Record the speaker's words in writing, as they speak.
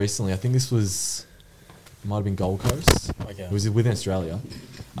recently. I think this might have been Gold Coast. Okay. It was within Australia.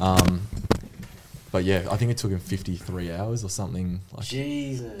 But yeah, I think it took him 53 hours or something. Like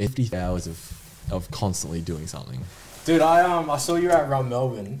Jesus. 50 hours of constantly doing something. Dude, I saw you at Run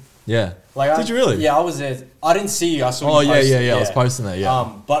Melbourne. Yeah. Did you really? Yeah, I was there. I didn't see you. I saw you. Yeah. I was posting that.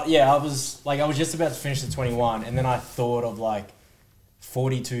 Yeah. But yeah, I was just about to finish the 21, and then I thought of like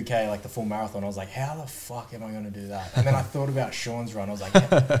 42K, like the full marathon. I was like, how the fuck am I going to do that? And then I thought about Sean's run. I was like,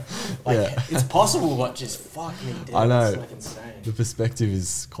 it's possible, but just fuck me dead. I know. It's like insane. The perspective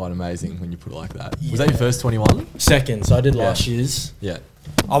is quite amazing when you put it like that. Was that your first 21? Second. So I did last year's. Yeah.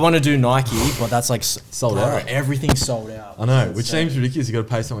 I want to do Nike, but that's like sold out. Everything's sold out. I know, which seems ridiculous. You got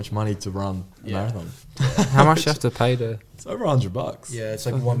to pay so much money to run a marathon. How much do you have to pay to? It's over $100. Yeah, it's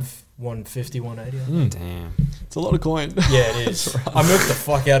like 150, 180. Damn. It's a lot of coin. Yeah, it is. I milked the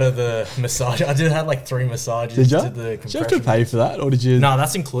fuck out of the massage. I had like 3 massages. Did you? Did the did you have to pay for that, or did you? No,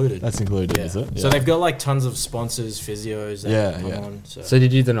 that's included. That's included, is it? Yeah. So they've got like tons of sponsors, physios. That come on, so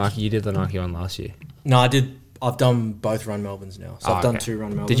did you do the Nike? You did the Nike one last year. No, I've done both Run Melbournes now. So I've done 2 Run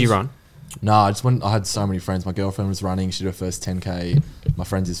Melbournes. Did you run? No, I had so many friends. My girlfriend was running. She did her first 10K. My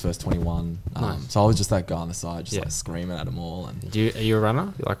friend's his first 21. So I was just that guy on the side, just like screaming at them all. And are you a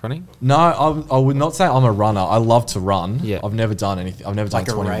runner? You like running? No, I would not say I'm a runner. I love to run. Yeah. I've never done anything. I've never like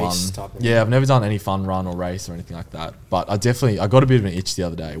done 21. A race type of I've never done any fun run or race or anything like that. But I got a bit of an itch the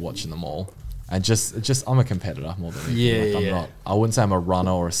other day watching them all. And just I'm a competitor more than anything. I wouldn't say I'm a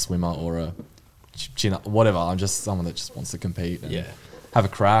runner or a swimmer or a whatever. I'm just someone that just wants to compete and have a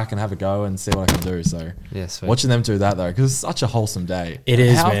crack and have a go and see what I can do. So watching them do that though, because it's such a wholesome day. It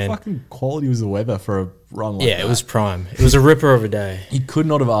is, man. How fucking quality was the weather for a run like that? Yeah, it was prime. It was a ripper of a day. You could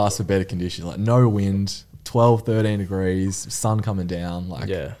not have asked for better conditions. Like no wind, 12, 13 degrees, sun coming down. Like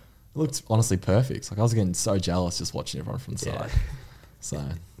it looked honestly perfect. Like I was getting so jealous just watching everyone from the side. So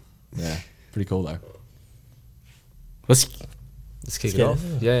yeah, pretty cool though. Let's kick it off.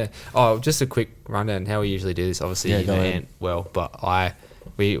 Yeah. Oh, just a quick rundown how we usually do this. Obviously, you know Ant well, but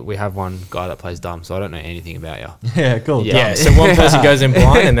we have one guy that plays dumb, so I don't know anything about you. Yeah, cool. Yeah, so one person goes in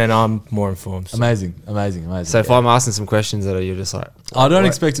blind, and then I'm more informed. So. Amazing. So if I'm asking some questions that you're just like, I don't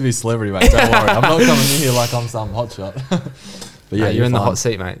expect to be a celebrity, mate. Don't worry. I'm not coming in here like I'm some hotshot. But yeah, you're in the hot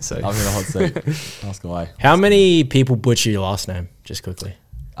seat, mate. So I'm in the hot seat. Ask away. How many people butcher your last name? Just quickly.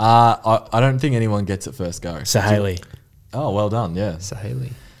 I don't think anyone gets it first go. Sahely. Oh, well done. Yeah,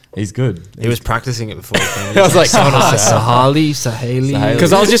 Sahely. He's good. He was practicing it before. I was like, Sahely.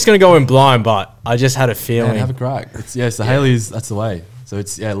 Because I was just going to go in blind, but I just had a feeling. Yeah, have a crack. Sahely that's the way. So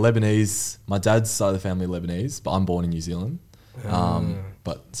it's Lebanese. My dad's side of the family Lebanese, but I'm born in New Zealand.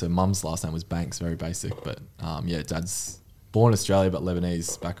 But so mum's last name was Banks, very basic. But dad's born in Australia but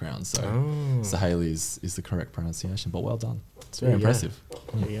Lebanese background. So Sahely is the correct pronunciation. But well done. It's very impressive.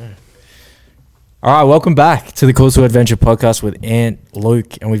 There you go. All right, welcome back to the Cool to Adventure podcast with Ant,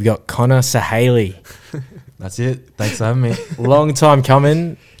 Luke, and we've got Connor Sahely. That's it. Thanks for having me. Long time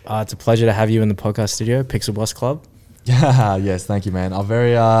coming. It's a pleasure to have you in the podcast studio, Pixel Boss Club. Yeah, yes, thank you, man. I'm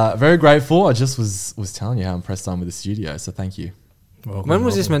very grateful. I just was telling you how impressed I am with the studio, so thank you. When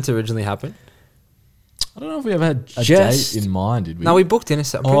was this meant to originally happen? I don't know if we ever had a date in mind, did we? No, we booked in a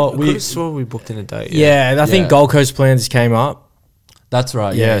set. We could have swore we booked in a date. Yeah, I think Gold Coast plans came up. That's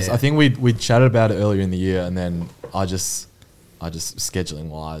right. Yes, I think we chatted about it earlier in the year, and then I just scheduling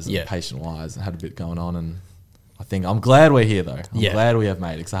wise and patient wise, and had a bit going on, and I think I'm glad we're here though. I'm glad we have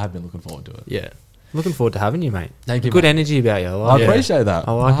made it because I have been looking forward to it. Yeah, looking forward to having you, mate. Thank you. Good mate. energy about you. I appreciate that.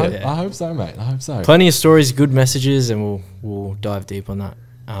 I like it. I hope so, mate. I hope so. Plenty of stories, good messages, and we'll dive deep on that.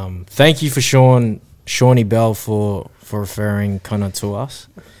 Thank you for Shawnee Bell for referring Connor to us.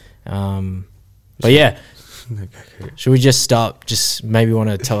 But yeah. Should we just start? Just maybe want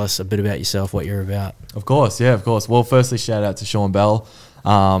to tell us a bit about yourself, what you're about. Of course. Well, firstly, shout out to Sean Bell.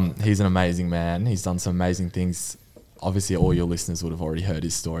 He's an amazing man. He's done some amazing things. Obviously, all your listeners would have already heard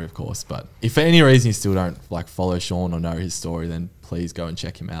his story, of course. But if for any reason you still don't follow Sean or know his story, then please go and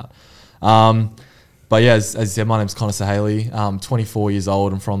check him out. But yeah, as you said, my name's Connor Sahely. I'm 24 years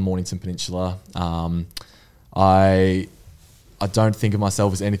old. I'm from Mornington Peninsula. I don't think of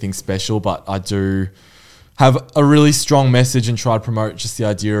myself as anything special, but I do have a really strong message and try to promote just the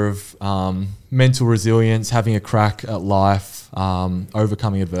idea of mental resilience, having a crack at life,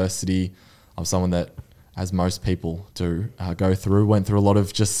 overcoming adversity. I'm someone that, as most people do, went through a lot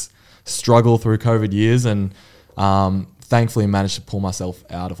of just struggle through COVID years, and thankfully managed to pull myself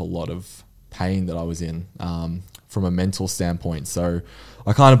out of a lot of pain that I was in from a mental standpoint. So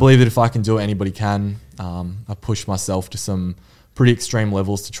I kind of believe that if I can do it, anybody can. I push myself to some pretty extreme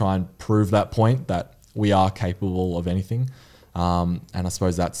levels to try and prove that point, that we are capable of anything. And I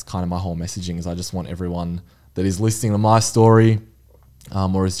suppose that's kind of my whole messaging is I just want everyone that is listening to my story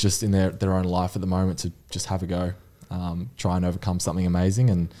or is just in their own life at the moment to just have a go, try and overcome something amazing.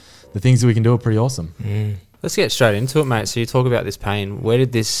 And the things that we can do are pretty awesome. Let's get straight into it, mate. So you talk about this pain. Where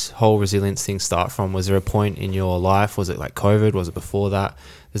did this whole resilience thing start from? Was there a point in your life? Was it like COVID? Was it before that?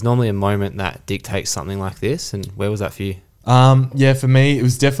 There's normally a moment that dictates something like this. And where was that for you? Yeah, for me, it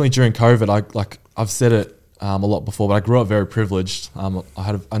was definitely during COVID. I've said it a lot before, but I grew up very privileged. I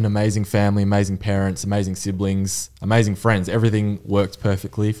had an amazing family, amazing parents, amazing siblings, amazing friends. Everything worked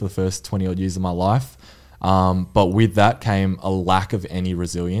perfectly for the first 20 odd years of my life. But with that came a lack of any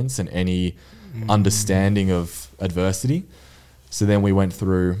resilience and any understanding of adversity. So then we went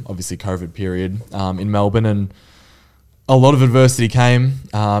through, obviously, COVID period in Melbourne, and a lot of adversity came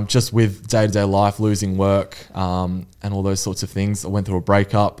just with day-to-day life, losing work and all those sorts of things. I went through a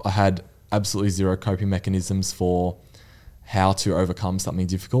breakup. I had absolutely zero coping mechanisms for how to overcome something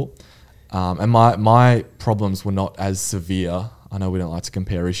difficult. And my problems were not as severe. I know we don't like to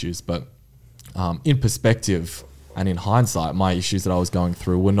compare issues, but in perspective and in hindsight, my issues that I was going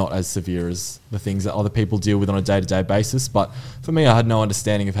through were not as severe as the things that other people deal with on a day-to-day basis. But for me, I had no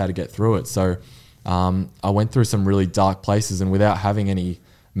understanding of how to get through it. So I went through some really dark places, and without having any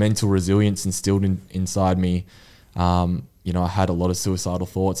mental resilience instilled inside me, I had a lot of suicidal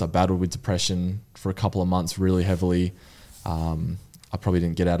thoughts. I battled with depression for a couple of months really heavily. I probably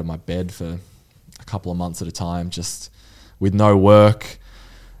didn't get out of my bed for a couple of months at a time, just with no work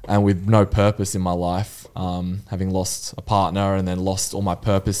and with no purpose in my life, having lost a partner and then lost all my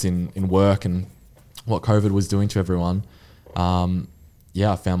purpose in work and what COVID was doing to everyone.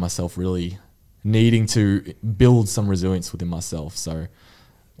 I found myself really needing to build some resilience within myself. So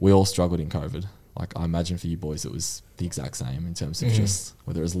we all struggled in COVID. Like, I imagine for you boys, it was the exact same in terms of just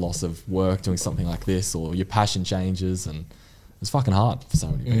whether it was loss of work, doing something like this, or your passion changes, and it's fucking hard for so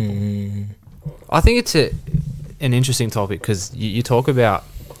many people. I think it's an interesting topic because you talk about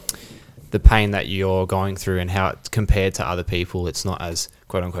the pain that you're going through and how it's compared to other people, it's not as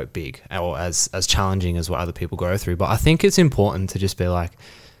quote unquote big or as challenging as what other people go through. But I think it's important to just be like,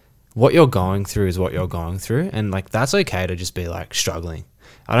 what you're going through is what you're going through. And like, that's okay to just be like struggling.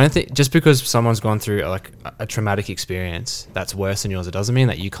 I don't think just because someone's gone through like a traumatic experience that's worse than yours, it doesn't mean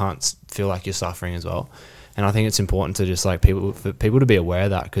that you can't feel like you're suffering as well. And I think it's important to just like for people to be aware of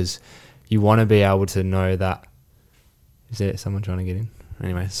that, because you want to be able to know that. Is there someone trying to get in?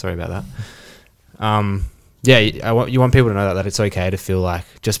 Anyway, sorry about that. You want people to know that it's okay to feel like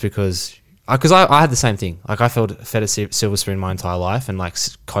just because I had the same thing. Like, I fed a silver spoon my entire life, and like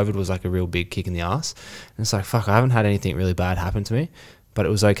COVID was like a real big kick in the ass. And it's like, fuck, I haven't had anything really bad happen to me, but it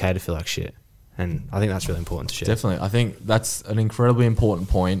was okay to feel like shit. And I think that's really important to share. Definitely. I think that's an incredibly important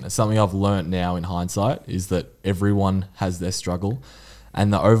point. Something I've learned now in hindsight is that everyone has their struggle,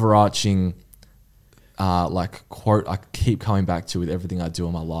 and the overarching quote I keep coming back to with everything I do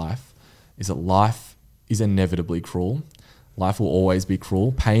in my life is that life is inevitably cruel. Life will always be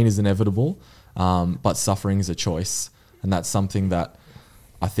cruel. Pain is inevitable, but suffering is a choice. And that's something that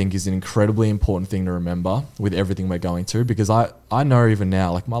I think is an incredibly important thing to remember with everything we're going through, because I know even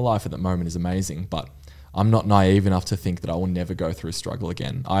now, like, my life at the moment is amazing, but I'm not naive enough to think that I will never go through a struggle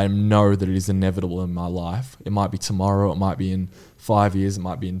again. I know that it is inevitable in my life. It might be tomorrow, it might be in 5 years, it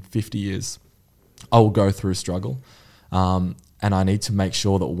might be in 50 years. I will go through a struggle. And I need to make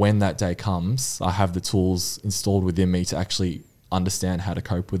sure that when that day comes, I have the tools installed within me to actually understand how to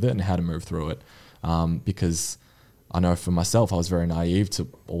cope with it and how to move through it. Because I know for myself, I was very naive to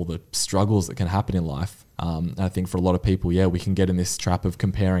all the struggles that can happen in life. And I think for a lot of people, we can get in this trap of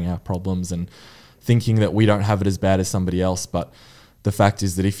comparing our problems and thinking that we don't have it as bad as somebody else. But the fact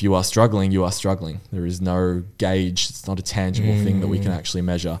is that if you are struggling, you are struggling. There is no gauge. It's not a tangible thing that we can actually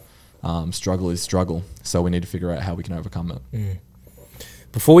measure. Struggle is struggle. So we need to figure out how we can overcome it.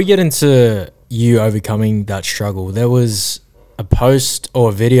 Before we get into you overcoming that struggle, there was a post or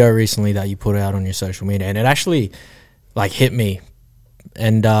a video recently that you put out on your social media, and it actually like hit me.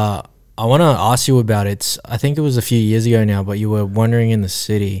 And I want to ask you about it. I think it was a few years ago now, but you were wandering in the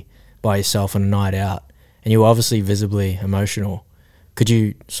city by yourself on a night out, and you were obviously visibly emotional. Could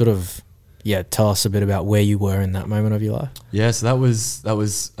you sort of tell us a bit about where you were in that moment of your life? Yeah, so that was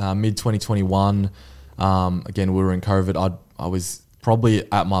mid 2021. Again, we were in COVID. I was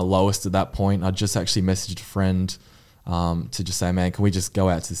probably at my lowest at that point. I just actually messaged a friend to just say, man, can we just go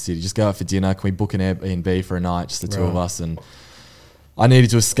out to the city? Just go out for dinner. Can we book an Airbnb for a night, just the two of us? And I needed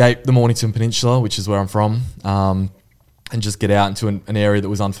to escape the Mornington Peninsula, which is where I'm from, and just get out into an area that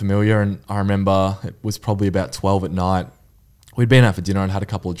was unfamiliar. And I remember it was probably about 12 at night. We'd been out for dinner and had a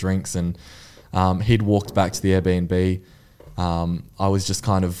couple of drinks, and he'd walked back to the Airbnb. I was just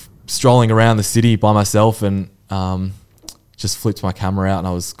kind of strolling around the city by myself and just flipped my camera out, and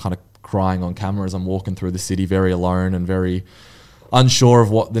I was kind of crying on camera as I'm walking through the city, very alone and very unsure of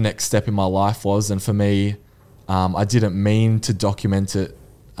what the next step in my life was. And for me, I didn't mean to document it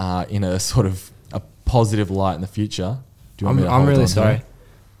in a sort of a positive light in the future. Do you want me to I'm hold really on sorry. here?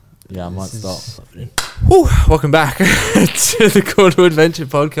 Yeah, I might stop. Whew, welcome back to the Call to Adventure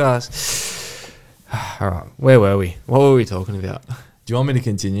podcast. All right, where were we? What were we talking about? Do you want me to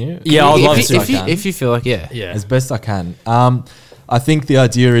continue? Yeah, I'd love to. If you feel like, yeah. As best I can. I think the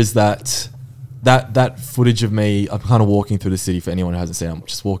idea is that footage of me, I'm kind of walking through the city. For anyone who hasn't seen it, I'm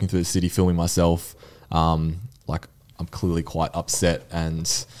just walking through the city, filming myself. Like I'm clearly quite upset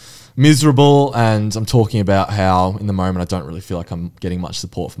and miserable, and I'm talking about how in the moment I don't really feel like I'm getting much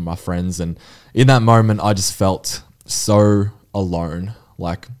support from my friends. And in that moment, I just felt so alone.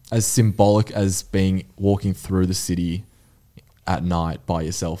 Like, as symbolic as walking through the city at night by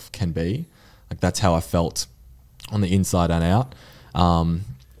yourself can be, like that's how I felt on the inside and out.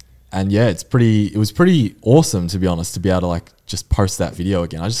 And yeah, it was pretty awesome, to be honest, to be able to like just post that video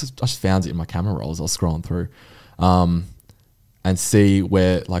again. I just found it in my camera roll as I was scrolling through, and see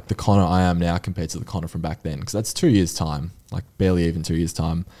where like the Connor I am now compared to the Connor from back then, because that's 2 years time, like barely even 2 years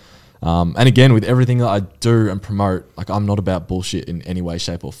time. And again, with everything that I do and promote, like I'm not about bullshit in any way,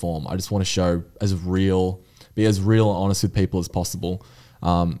 shape or form. I just want to be as real and honest with people as possible.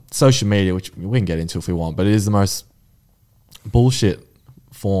 Social media, which we can get into if we want, but it is the most bullshit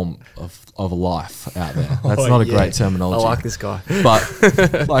form of life out there. That's not a great terminology. I like this guy.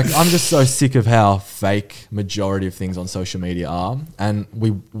 But like, I'm just so sick of how fake majority of things on social media are. And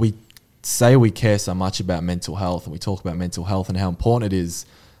we say we care so much about mental health, and we talk about mental health and how important it is,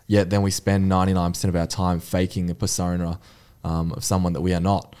 yet then we spend 99% of our time faking a persona of someone that we are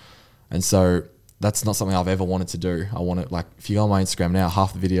not. And so that's not something I've ever wanted to do. I want to, like, if you go on my Instagram now,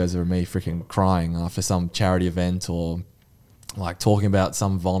 half the videos are me freaking crying after some charity event, or like talking about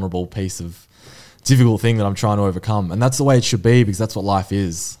some vulnerable piece of difficult thing that I'm trying to overcome. And that's the way it should be, because that's what life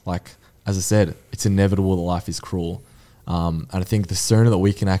is. Like, as I said, it's inevitable that life is cruel. And I think the sooner that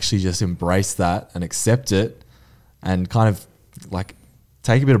we can actually just embrace that and accept it, and kind of like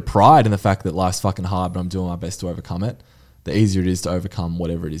take a bit of pride in the fact that life's fucking hard, but I'm doing my best to overcome it, the easier it is to overcome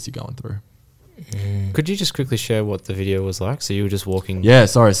whatever it is you're going through. Could you just quickly share what the video was like? So you were just walking. Yeah,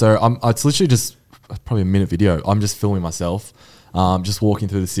 sorry. So it's literally just probably a minute video. I'm just filming myself, just walking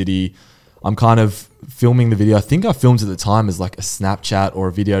through the city. I'm kind of filming the video. I think I filmed at the time as like a Snapchat or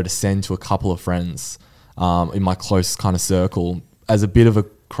a video to send to a couple of friends in my close kind of circle, as a bit of a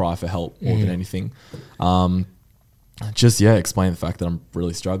cry for help more than anything. Explain the fact that I'm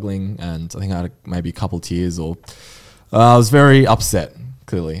really struggling, and I think I had maybe a couple of tears, or I was very upset,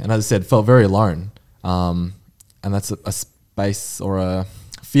 clearly. And as I said, felt very alone. And that's a space or a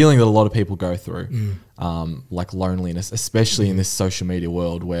feeling that a lot of people go through, like loneliness, especially in this social media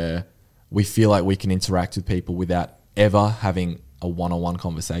world where we feel like we can interact with people without ever having a one-on-one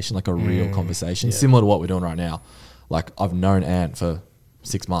conversation, like a real conversation, similar to what we're doing right now. Like, I've known Ant for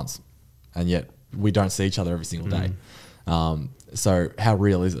 6 months, and yet we don't see each other every single day. So how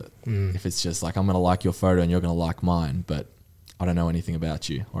real is it? If it's just like, I'm going to like your photo and you're going to like mine, but I don't know anything about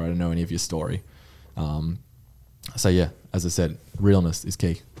you, or I don't know any of your story. So yeah, as I said, realness is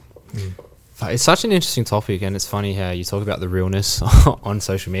key. It's such an interesting topic, and it's funny how you talk about the realness on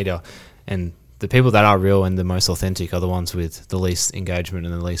social media, and the people that are real and the most authentic are the ones with the least engagement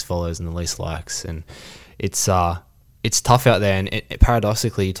and the least follows and the least likes. And it's tough out there. And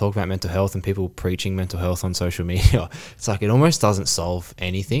paradoxically, you talk about mental health and people preaching mental health on social media. It's like, it almost doesn't solve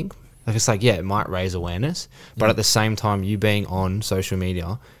anything. Like, it's like, yeah, it might raise awareness, but at the same time, you being on social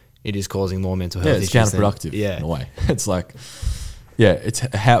media, it is causing more mental health issues. Yeah, it's counterproductive in a way. It's like,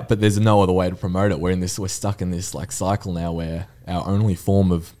 but there's no other way to promote it. We're stuck in this like cycle now where our only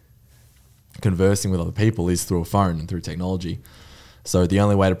form of conversing with other people is through a phone and through technology. So the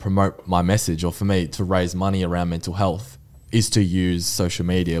only way to promote my message, or for me to raise money around mental health, is to use social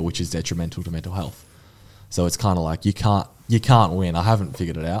media, which is detrimental to mental health. So it's kind of like you can't win. I haven't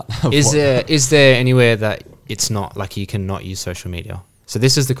figured it out. Is there anywhere that it's not like you cannot use social media? So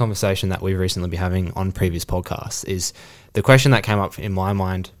this is the conversation that we've recently been having on previous podcasts. Is the question that came up in my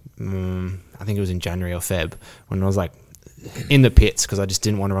mind, I think it was in January or Feb, when I was like in the pits because I just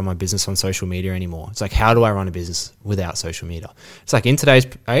didn't want to run my business on social media anymore. It's like, how do I run a business without social media? It's like, in today's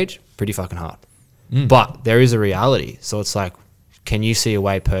age, pretty fucking hard. But there is a reality. So it's like, can you see a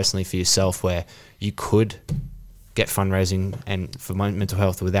way personally for yourself where you could get fundraising and for mental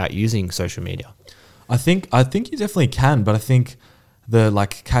health without using social media? I think you definitely can, but I think the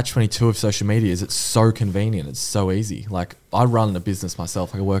like catch-22 of social media is it's so convenient. It's so easy. Like I run a business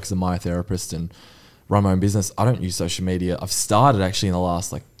myself. Like I work as a myotherapist and run my own business. I don't use social media. I've started actually in the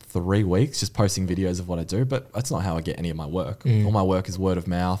last like 3 weeks just posting videos of what I do, but that's not how I get any of my work. All my work is word of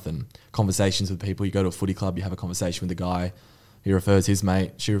mouth and conversations with people. You go to a footy club, you have a conversation with the guy. He refers his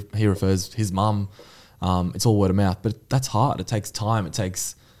mate. He refers his mum. It's all word of mouth, but that's hard. It takes time. It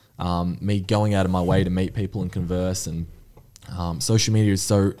takes me going out of my way to meet people and converse. And social media is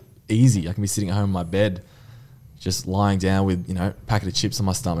so easy. I can be sitting at home in my bed, just lying down with, you know, a packet of chips on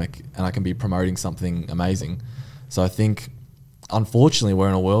my stomach, and I can be promoting something amazing. So I think, unfortunately, we're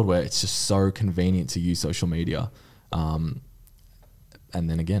in a world where it's just so convenient to use social media. And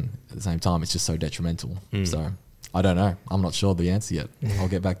then again, at the same time, it's just so detrimental. So I don't know. I'm not sure the answer yet. I'll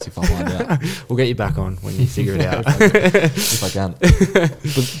get back to you if I find out. We'll get you back on when you figure it out. If I can.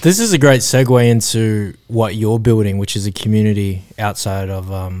 But this is a great segue into what you're building, which is a community outside of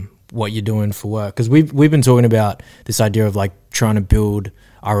what you're doing for work. Because we've been talking about this idea of like trying to build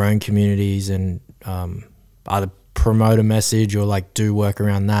our own communities and either promote a message or like do work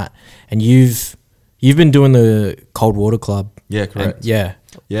around that. And you've been doing the Cold Water Club. Yeah, correct.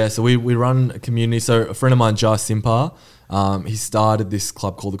 Yeah, so we run a community. So a friend of mine, Jai Simpar, he started this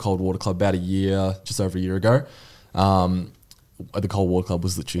club called the Cold Water Club about just over a year ago. The Cold Water Club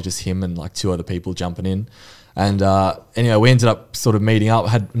was literally just him and like 2 other people jumping in. And anyway, we ended up sort of meeting up.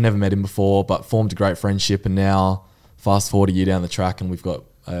 Had never met him before, but formed a great friendship. And now fast forward a year down the track and we've got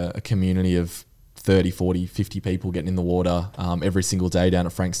a community of 30, 40, 50 people getting in the water every single day down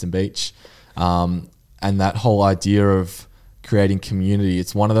at Frankston Beach. And that whole idea of creating community,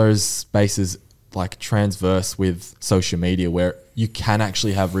 it's one of those spaces like transverse with social media where you can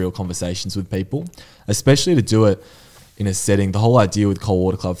actually have real conversations with people, especially to do it in a setting. The whole idea with Cold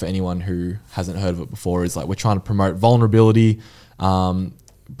Water Club, for anyone who hasn't heard of it before, is like we're trying to promote vulnerability,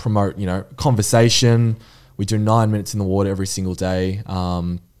 promote, you know, conversation. We do 9 minutes in the water every single day,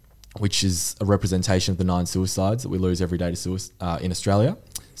 which is a representation of the 9 suicides that we lose every day to in Australia.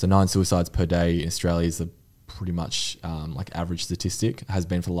 So 9 suicides per day in Australia is a pretty much like average statistic, has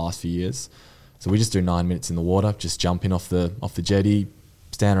been for the last few years. So we just do 9 minutes in the water, just jump in off the jetty,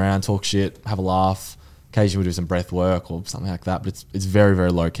 stand around, talk shit, have a laugh. Occasionally we do some breath work or something like that, but it's very,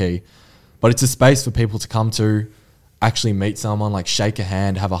 very low key. But it's a space for people to come to, actually meet someone, like shake a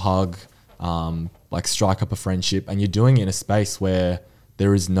hand, have a hug, like strike up a friendship. And you're doing it in a space where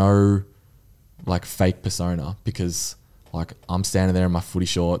there is no like fake persona, because like I'm standing there in my footy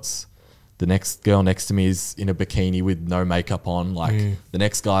shorts. The next girl next to me is in a bikini with no makeup on. Like the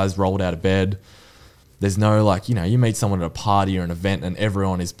next guy's rolled out of bed. There's no like, you know, you meet someone at a party or an event and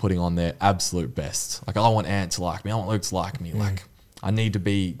everyone is putting on their absolute best. Like I want Ant to like me. I want Luke to like me. Like I need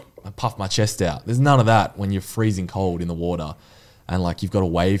to puff my chest out. There's none of that when you're freezing cold in the water and like you've got a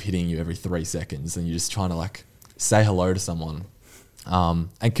wave hitting you every 3 seconds and you're just trying to like say hello to someone.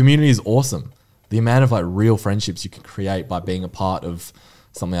 And community is awesome. The amount of like real friendships you can create by being a part of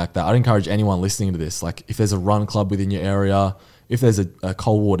something like that. I'd encourage anyone listening to this, like if there's a run club within your area, if there's a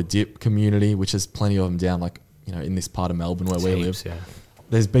cold water dip community, which there's plenty of them down, like, you know, in this part of Melbourne where we live,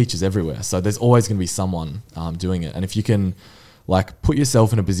 there's beaches everywhere. So there's always going to be someone doing it. And if you can like put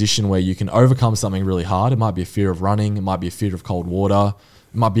yourself in a position where you can overcome something really hard, it might be a fear of running, it might be a fear of cold water,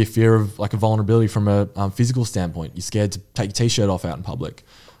 it might be a fear of like a vulnerability from a physical standpoint. You're scared to take your t-shirt off out in public.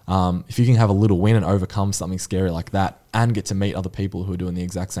 If you can have a little win and overcome something scary like that and get to meet other people who are doing the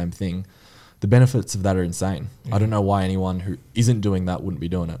exact same thing, the benefits of that are insane. I don't know why anyone who isn't doing that wouldn't be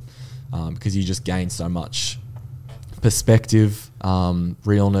doing it, because you just gain so much perspective,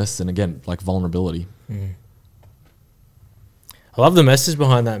 realness, and again, like vulnerability. I love the message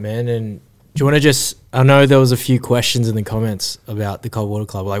behind that, man. And do you want to I know there was a few questions in the comments about the Cold Water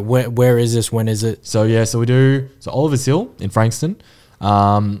Club. Like where is this? When is it? So Oliver's Hill in Frankston.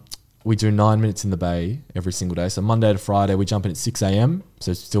 We do 9 minutes in the bay every single day. So Monday to Friday, we jump in at 6 a.m.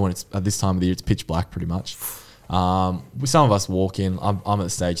 So still when it's at this time of the year, it's pitch black pretty much. Some of us walk in. I'm at the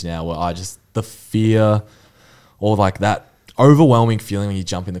stage now where the fear or like that overwhelming feeling when you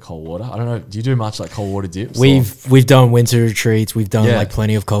jump in the cold water. I don't know. Do you do much like cold water dips? We've done winter retreats. We've done like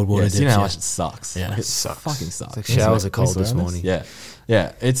plenty of cold water dips. You know how much it sucks. Yeah, like, it sucks. Fucking sucks. It's like showers are cold this morning.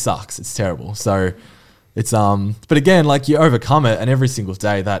 Yeah, it sucks. It's terrible. So it's but again, like you overcome it, and every single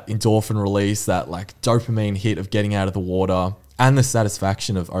day that endorphin release, that like dopamine hit of getting out of the water, and the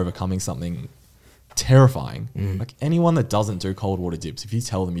satisfaction of overcoming something terrifying. Like anyone that doesn't do cold water dips, if you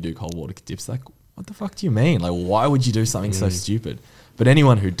tell them you do cold water dips, like what the fuck do you mean? Like why would you do something so stupid? But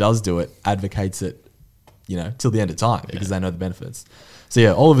anyone who does do it advocates it, till the end of time because they know the benefits. So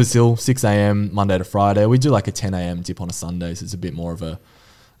yeah, Oliver's Hill, 6 a.m. Monday to Friday. We do like a 10 a.m. dip on a Sunday, so it's a bit more of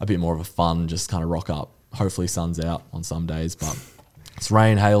a fun, just kind of rock up. Hopefully sun's out on some days, but it's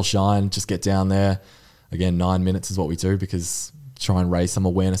rain, hail, shine. Just get down there. Again, 9 minutes is what we do because try and raise some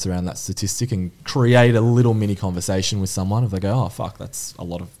awareness around that statistic and create a little mini conversation with someone. If they go, oh fuck, that's a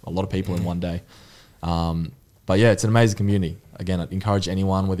lot of people in one day. But yeah, it's an amazing community. Again, I'd encourage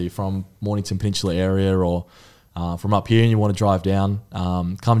anyone, whether you're from Mornington Peninsula area or from up here and you want to drive down,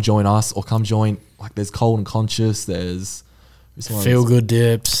 come join us or come join, like there's Cold and Conscious, there's Feel Good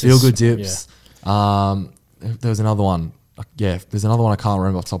Dips. There was another one. There's another one I can't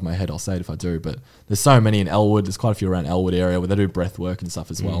remember off the top of my head. I'll say it if I do, but there's so many in Elwood. There's quite a few around Elwood area where they do breath work and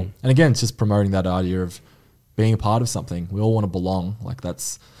stuff as well. And again, it's just promoting that idea of being a part of something. We all want to belong. Like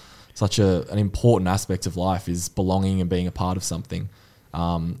that's such an important aspect of life, is belonging and being a part of something.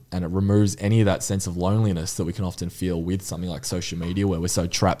 And it removes any of that sense of loneliness that we can often feel with something like social media, where we're so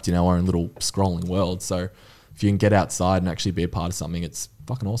trapped in our own little scrolling world. So if you can get outside and actually be a part of something, it's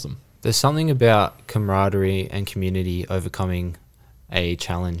fucking awesome. There's something about camaraderie and community overcoming a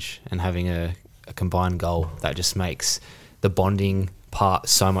challenge and having a combined goal that just makes the bonding part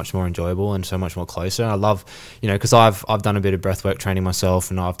so much more enjoyable and so much more closer. I love, because I've done a bit of breathwork training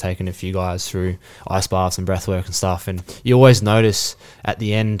myself, and I've taken a few guys through ice baths and breathwork and stuff, and you always notice at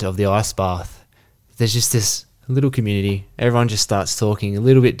the end of the ice bath there's just this little community. Everyone just starts talking a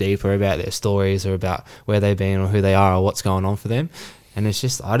little bit deeper about their stories or about where they've been or who they are or what's going on for them. And it's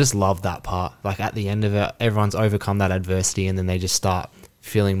just, I just love that part. Like at the end of it, everyone's overcome that adversity and then they just start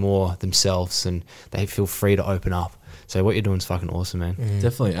feeling more themselves and they feel free to open up. So what you're doing is fucking awesome, man.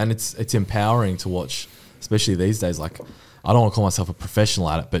 Definitely. And it's empowering to watch, especially these days. Like, I don't want to call myself a professional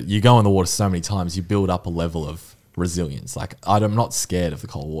at it, but you go in the water so many times, you build up a level of resilience. Like, I'm not scared of the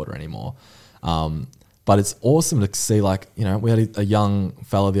cold water anymore. But it's awesome to see, like, we had a young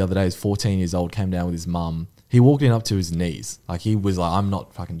fella the other day, he's 14 years old, came down with his mum. He walked in up to his knees. Like, he was like, I'm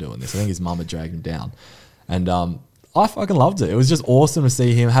not fucking doing this. I think his mum had dragged him down. And I fucking loved it. It was just awesome to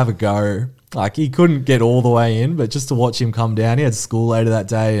see him have a go. Like, he couldn't get all the way in, but just to watch him come down. He had school later that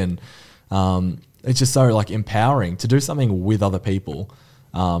day, and it's just so, like, empowering to do something with other people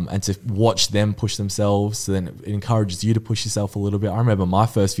and to watch them push themselves. So then it encourages you to push yourself a little bit. I remember my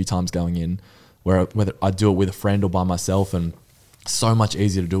first few times going in, whether I do it with a friend or by myself, and so much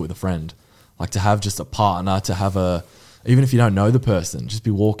easier to do it with a friend. Like, to have just a partner, to have even if you don't know the person, just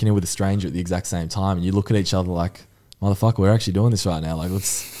be walking in with a stranger at the exact same time, and you look at each other like, motherfucker, we're actually doing this right now. Like,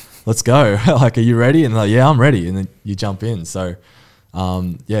 let's go. Like, are you ready? And they're like, yeah, I'm ready. And then you jump in. So,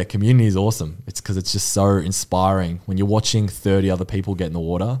 community is awesome. It's because it's just so inspiring when you're watching 30 other people get in the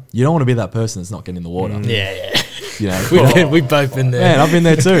water. You don't want to be that person that's not getting in the water. We've both been there. Man, I've been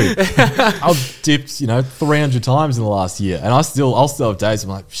there too. I've dipped, 300 times in the last year, and I'll still have days I'm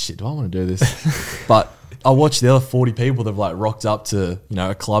like, shit, do I want to do this? But I watch the other 40 people that have like rocked up to,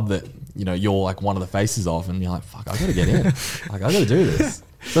 a club that, you're like one of the faces of, and you're like, fuck, I got to get in. Like, I got to do this.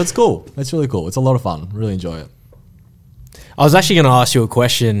 So it's cool. It's really cool. It's a lot of fun. Really enjoy it. I was actually going to ask you a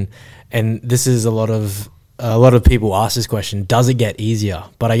question, and this is a lot of people ask this question. Does it get easier?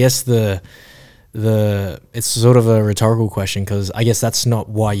 But I guess it's sort of a rhetorical question, because I guess that's not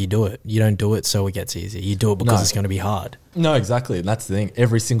why you do it. You don't do it so it gets easier. You do it because it's going to be hard. No, exactly. And that's the thing.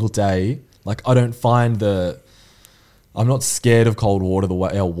 Every single day, like, I don't find I'm not scared of cold water the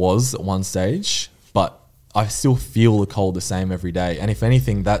way I was at one stage, but I still feel the cold the same every day. And if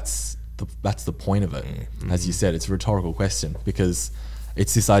anything, that's the point of it. As you said, it's a rhetorical question, because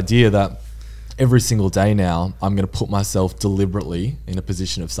it's this idea that every single day now, I'm going to put myself deliberately in a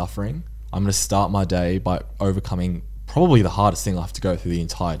position of suffering. I'm going to start my day by overcoming probably the hardest thing I have to go through the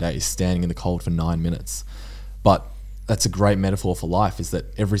entire day, is standing in the cold for 9 minutes. But that's a great metaphor for life, is that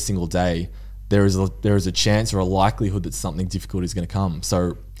every single day there is a chance or a likelihood that something difficult is going to come.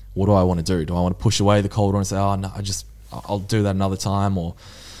 So what do I want to do? Do I want to push away the cold and say, oh no, I'll do that another time, or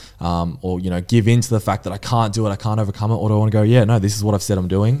give in to the fact that I can't do it, I can't overcome it? Or do I want to go, yeah, no, this is what I've said I'm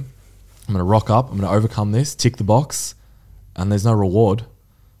doing. I'm going to rock up, I'm going to overcome this, tick the box, and there's no reward.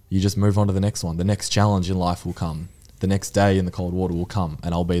 You just move on to the next one. The next challenge in life will come. The next day in the cold water will come,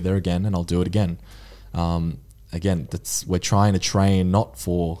 and I'll be there again, and I'll do it again. Again, we're trying to train not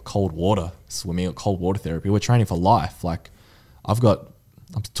for cold water, swimming or cold water therapy. We're training for life. Like, I'm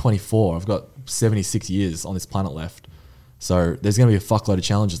 24. I've got 76 years on this planet left. So there's going to be a fuckload of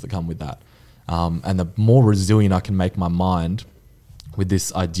challenges that come with that. And the more resilient I can make my mind with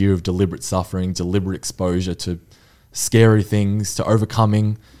this idea of deliberate suffering, deliberate exposure to scary things, to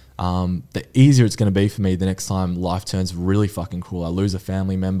overcoming the easier it's going to be for me the next time life turns really fucking cruel. I lose a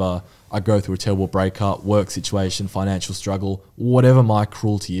family member, I go through a terrible breakup, work situation, financial struggle, whatever my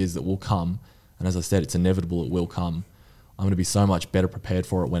cruelty is that will come. And as I said, it's inevitable, it will come. I'm going to be so much better prepared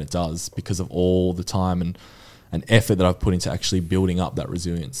for it when it does because of all the time and effort that I've put into actually building up that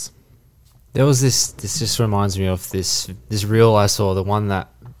resilience. There was this just reminds me of this reel I saw, the one that,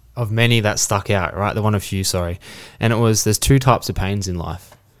 of many that stuck out, right? The one of you, sorry. And it was, there's two types of pains in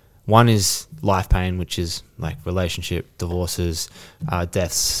life. One is life pain, which is like relationship, divorces,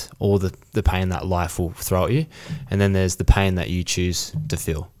 deaths, all the pain that life will throw at you. And then there's the pain that you choose to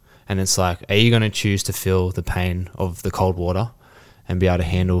feel. And it's like, are you going to choose to feel the pain of the cold water and be able to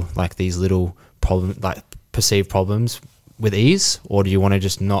handle like these little perceived problems with ease? Or do you want to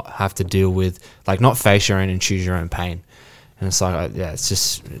just not have to deal with, like, not face your own and choose your own pain? And it's like,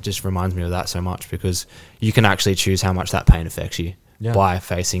 it just reminds me of that so much, because you can actually choose how much that pain affects you by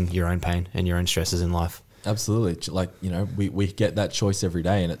facing your own pain and your own stresses in life. Absolutely. Like, we get that choice every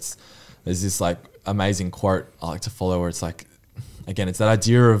day, and there's this like amazing quote I like to follow where it's like, again, it's that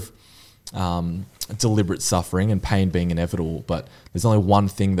idea of deliberate suffering and pain being inevitable, but there's only one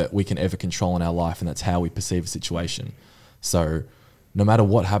thing that we can ever control in our life, and that's how we perceive a situation. So no matter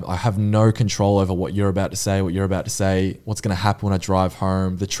what happens, I have no control over what you're about to say, what's going to happen when I drive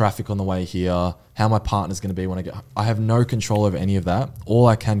home, the traffic on the way here, how my partner's going to be when I get home. I have no control over any of that. All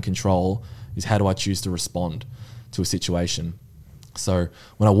I can control is how do I choose to respond to a situation. So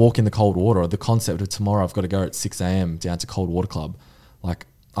when I walk in the cold water, the concept of tomorrow I've got to go at 6 a.m. down to Cold Water Club, like,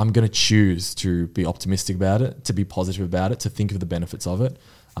 I'm going to choose to be optimistic about it, to be positive about it, to think of the benefits of it.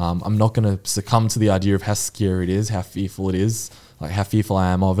 I'm not going to succumb to the idea of how scary it is, how fearful it is, like how fearful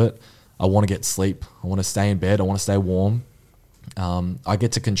I am of it. I want to get sleep. I want to stay in bed. I want to stay warm. I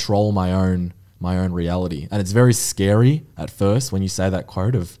get to control my own reality. And it's very scary at first when you say that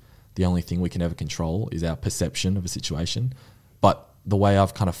quote of the only thing we can ever control is our perception of a situation. But the way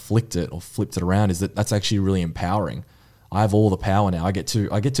I've kind of flipped it around is that that's actually really empowering. I have all the power now. I get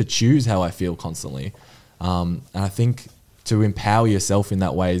to choose how I feel constantly. And I think to empower yourself in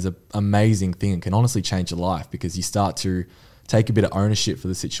that way is an amazing thing and can honestly change your life, because you start to take a bit of ownership for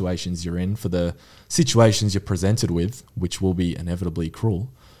the situations you're in, for the situations you're presented with, which will be inevitably cruel.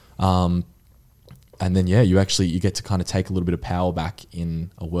 And then, you get to kind of take a little bit of power back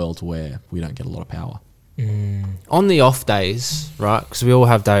in a world where we don't get a lot of power. On the off days, right? Because we all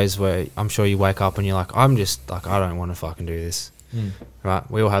have days where I'm sure you wake up and you're like, I'm just like, I don't want to fucking do this. Right?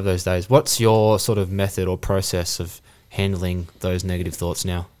 We all have those days. What's your sort of method or process of handling those negative thoughts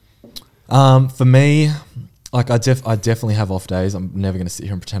now? For me, like I definitely have off days. I'm never going to sit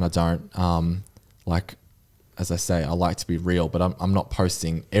here and pretend I don't. Like, as I say, I like to be real, but I'm not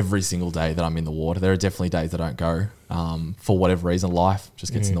posting every single day that I'm in the water. There are definitely days that I don't go for whatever reason. Life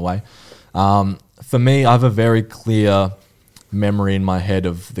just gets in the way. For me, I have a very clear memory in my head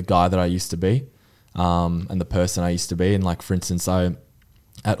of the guy that I used to be and the person I used to be. And like, for instance,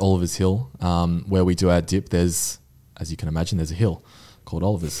 at Oliver's Hill, where we do our dip, there's, as you can imagine, there's a hill called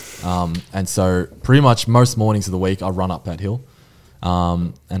Oliver's. And so pretty much most mornings of the week, I run up that hill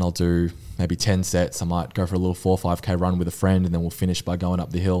and I'll do maybe 10 sets. I might go for a little 4 or 5K run with a friend, and then we'll finish by going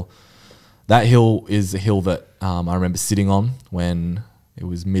up the hill. That hill is a hill that I remember sitting on when it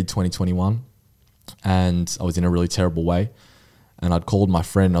was mid-2021, and I was in a really terrible way. And I'd called my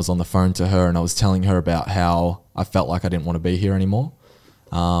friend, and I was on the phone to her, and I was telling her about how I felt like I didn't want to be here anymore.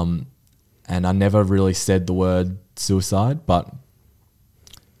 And I never really said the word suicide, but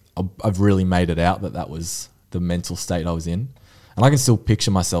I've really made it out that was the mental state I was in. And I can still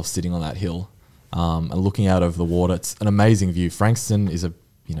picture myself sitting on that hill and looking out over the water. It's an amazing view. Frankston is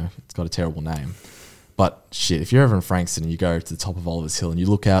it's got a terrible name. But shit, if you're ever in Frankston and you go to the top of Oliver's Hill and you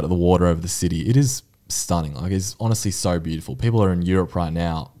look out at the water over the city, it is stunning. Like, it's honestly so beautiful. People are in Europe right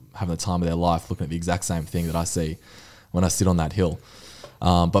now having the time of their life looking at the exact same thing that I see when I sit on that hill.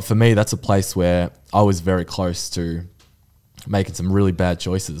 But for me, that's a place where I was very close to making some really bad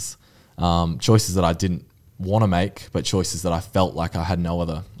choices. Choices that I didn't want to make, but choices that I felt like I had no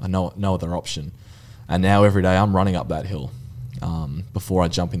other option. And now every day I'm running up that hill before I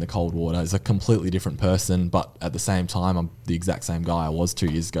jump in the cold water as a completely different person, but at the same time I'm the exact same guy I was 2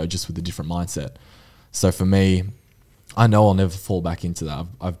 years ago, just with a different mindset. So for me, I know I'll never fall back into that.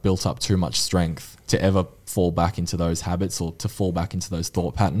 I've built up too much strength to ever fall back into those habits or to fall back into those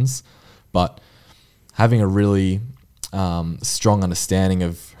thought patterns. But having a really strong understanding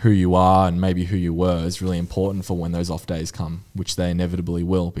of who you are and maybe who you were is really important for when those off days come, which they inevitably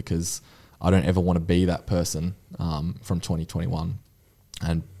will, because I don't ever want to be that person from 2021.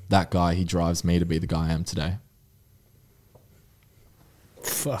 And that guy, he drives me to be the guy I am today.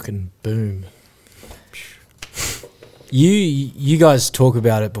 Fucking boom. You guys talk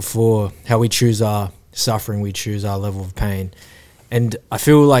about it before, how we choose our suffering, we choose our level of pain. And I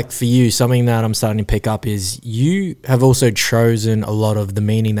feel like for you, something that I'm starting to pick up is you have also chosen a lot of the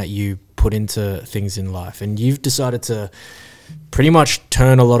meaning that you put into things in life. And you've decided to pretty much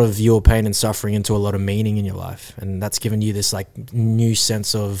turn a lot of your pain and suffering into a lot of meaning in your life. And that's given you this like new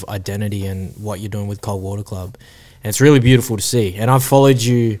sense of identity and what you're doing with Cold Water Club. And it's really beautiful to see. And I've followed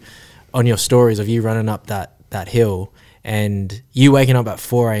you on your stories of you running up that hill and you waking up at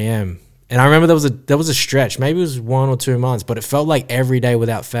 4 a.m. And I remember there was a stretch, maybe it was 1 or 2 months, but it felt like every day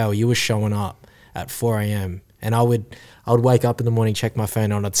without fail, you were showing up at 4 a.m. And I would wake up in the morning, check my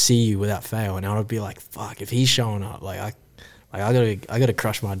phone, and I'd see you without fail. And I would be like, fuck, if he's showing up, I gotta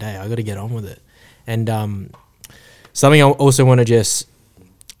crush my day. I gotta get on with it. And something I also want to just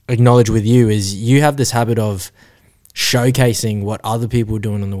acknowledge with you is you have this habit of showcasing what other people are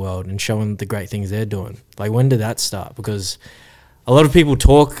doing in the world and showing the great things they're doing. Like, when did that start? Because a lot of people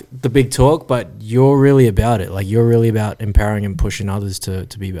talk the big talk, but you're really about it. Like, you're really about empowering and pushing others to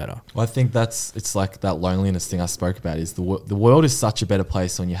be better. Well, I think it's like that loneliness thing I spoke about is the world is such a better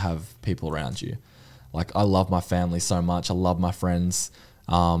place when you have people around you. Like, I love my family so much. I love my friends.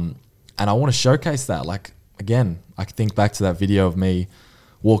 And I want to showcase that. Like, again, I think back to that video of me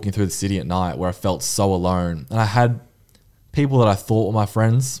walking through the city at night where I felt so alone. And I had people that I thought were my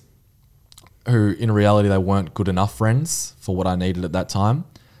friends who in reality they weren't good enough friends for what I needed at that time.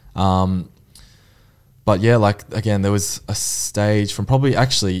 But yeah, like, again, there was a stage from probably,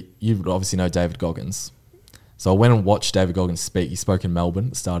 actually, you would obviously know David Goggins. So I went and watched David Goggins speak. He spoke in Melbourne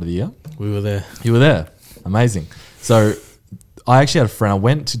at the start of the year. We were there. You were there. Amazing. So I actually had a friend. I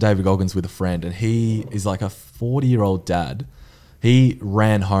went to David Goggins with a friend, and he is like a 40-year-old dad. He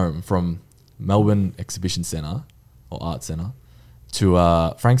ran home from Melbourne Exhibition Centre or Art Centre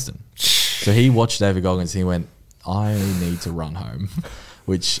to Frankston. So he watched David Goggins and he went, I need to run home,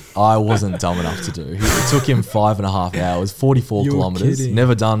 which I wasn't dumb enough to do. It took him 5.5 hours, 44 kilometres, kidding.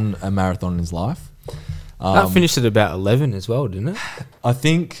 never done a marathon in his life. That finished at about 11 as well, didn't it? I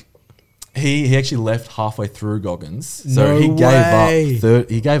think he actually left halfway through Goggins. So No he way.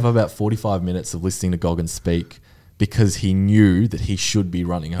 gave up about 45 minutes of listening to Goggins speak because he knew that he should be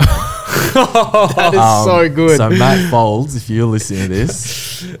running home. That is so good. So Matt Folds, if you're listening to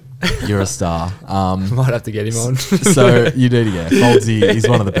this, you're a star. Might have to get him on. So you do, yeah. Foldsy, he's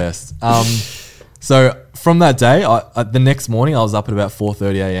one of the best. So from that day, the next morning, I was up at about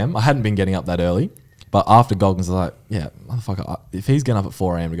 4:30 a.m. I hadn't been getting up that early. But after Goggins, I was like, yeah, motherfucker, if he's getting up at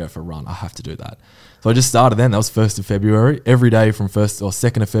 4 a.m. to go for a run, I have to do that. So I just started then. That was 1st of February. Every day from 1st or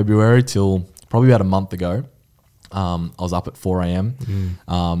 2nd of February till probably about a month ago, I was up at 4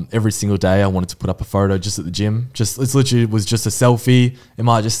 a.m. Every single day I wanted to put up a photo just at the gym. It literally was just a selfie. It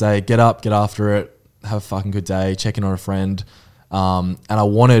might just say, get up, get after it, have a fucking good day, check in on a friend. And I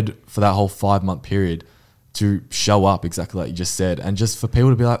wanted for that whole 5-month period to show up exactly like you just said, and just for people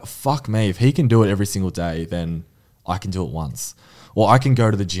to be like, fuck me, if he can do it every single day, then I can do it once. Or I can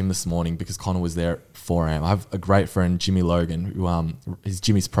go to the gym this morning because Connor was there at 4 a.m. I have a great friend, Jimmy Logan, who is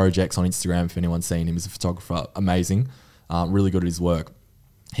Jimmy's Projects on Instagram, if anyone's seen him. He's a photographer, amazing, really good at his work.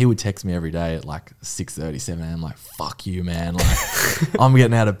 He would text me every day at like 6:30, 7 a.m. like, fuck you, man. Like, I'm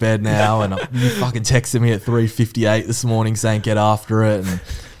getting out of bed now, and you fucking texted me at 3:58 this morning saying get after it. And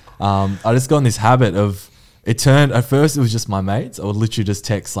I just got in this habit of, it turned, at first it was just my mates. I would literally just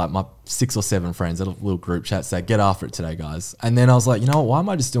text like my 6 or 7 friends at a little group chat, say, get after it today, guys. And then I was like, you know what, why am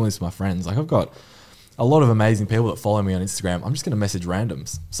I just doing this with my friends? Like, I've got a lot of amazing people that follow me on Instagram. I'm just going to message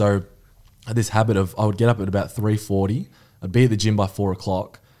randoms. So I had this habit of, I would get up at about 3:40. I'd be at the gym by 4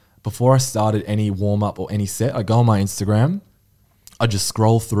 o'clock. Before I started any warm up or any set, I'd go on my Instagram. I'd just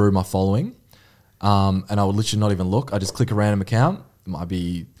scroll through my following. And I would literally not even look. I'd just click a random account. It might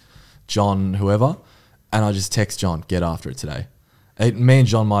be John, whoever. And I just text John, get after it today. Me and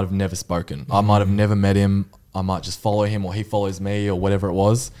John might have never spoken. I might have never met him. I might just follow him, or he follows me, or whatever it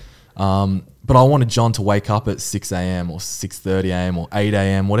was. But I wanted John to wake up at 6 a.m. or 6:30 a.m. or 8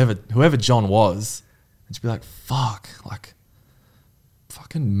 a.m., whoever John was, and just be like, fuck, like,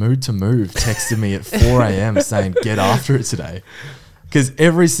 fucking mood to move texted me at 4 a.m. saying, get after it today. Because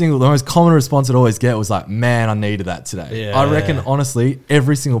the most common response I'd always get was like, man, I needed that today. Yeah. I reckon, honestly,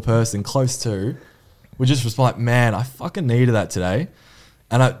 every single person close to would just respond like, man, I fucking needed that today.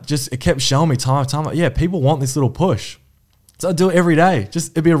 And it kept showing me time after time, like, yeah, people want this little push. So I do it every day.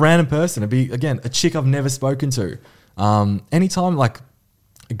 It'd be a random person. It'd be, again, a chick I've never spoken to. Anytime like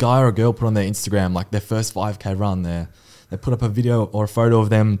a guy or a girl put on their Instagram, like their first 5K run, they put up a video or a photo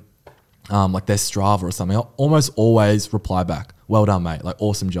of them like their Strava or something, I'll almost always reply back, well done, mate, like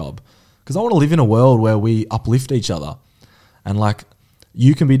awesome job. Because I want to live in a world where we uplift each other. And like,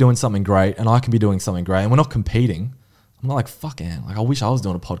 you can be doing something great and I can be doing something great, and we're not competing. I'm not like, fuck Ant. Like, I wish I was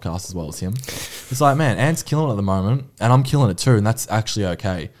doing a podcast as well as him. It's like, man, Ant's killing it at the moment and I'm killing it too. And that's actually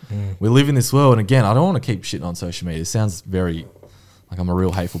okay. We live in this world. And again, I don't want to keep shitting on social media. It sounds very like I'm a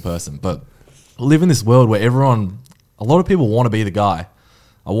real hateful person, but I live in this world where a lot of people want to be the guy.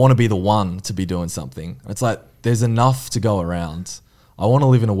 I want to be the one to be doing something. It's like, there's enough to go around. I want to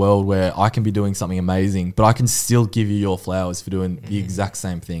live in a world where I can be doing something amazing, but I can still give you your flowers for doing the exact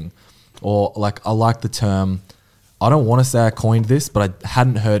same thing. Or like, I like the term, I don't want to say I coined this, but I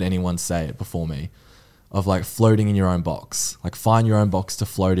hadn't heard anyone say it before me, of like floating in your own box. Like, find your own box to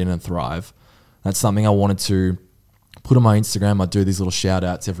float in and thrive. That's something I wanted to put on my Instagram. I do these little shout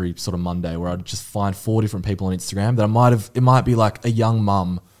outs every sort of Monday where I'd just find 4 different people on Instagram that it might be like a young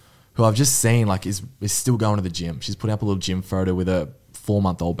mum who I've just seen like is still going to the gym. She's putting up a little gym photo with a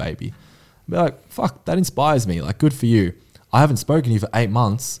 4-month-old baby. I'd be like, fuck, that inspires me. Like, good for you. I haven't spoken to you for 8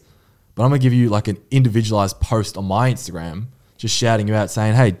 months, but I'm going to give you like an individualized post on my Instagram, just shouting you out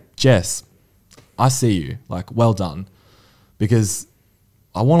saying, hey, Jess, I see you. Like, well done. Because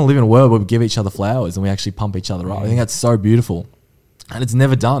I want to live in a world where we give each other flowers and we actually pump each other up. I think that's so beautiful. And it's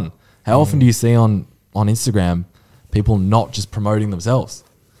never done. How often do you see on Instagram people not just promoting themselves?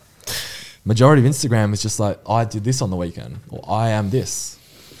 Majority of Instagram is just like, I did this on the weekend, or I am this.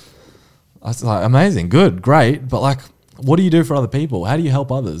 I was like, amazing, good, great. But like, what do you do for other people? How do you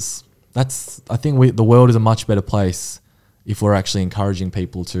help others? I think the world is a much better place if we're actually encouraging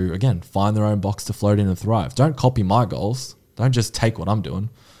people to, again, find their own box to float in and thrive. Don't copy my goals. Don't just take what I'm doing.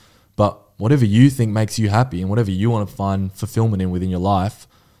 But whatever you think makes you happy and whatever you want to find fulfillment in within your life,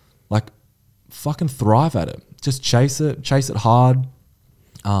 like, fucking thrive at it. Just chase it hard.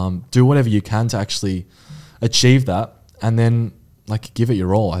 Do whatever you can to actually achieve that, and then like give it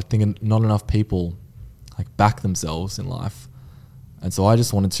your all. I think not enough people like back themselves in life. And so I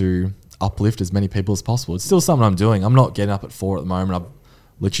just wanted to uplift as many people as possible. It's still something I'm doing. I'm not getting up at 4 at the moment. I've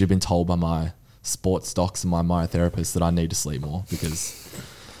literally been told by my sports docs and my myotherapist that I need to sleep more because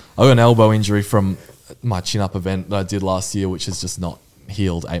I got an elbow injury from my chin up event that I did last year, which is just not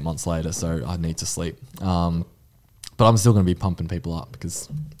healed 8 months later. So I need to sleep. But I'm still going to be pumping people up because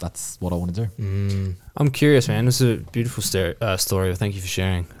that's what I want to do. I'm curious, man. This is a beautiful story. Thank you for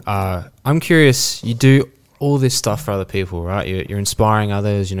sharing. I'm curious, you do all this stuff for other people, right? You're inspiring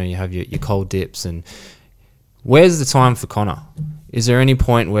others, you have your cold dips. And where's the time for Connor? Is there any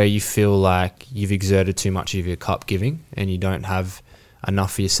point where you feel like you've exerted too much of your cup giving and you don't have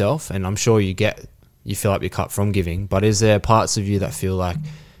enough for yourself? And I'm sure you fill up your cup from giving, but is there parts of you that feel like,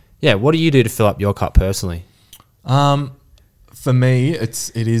 yeah, what do you do to fill up your cup personally? For me,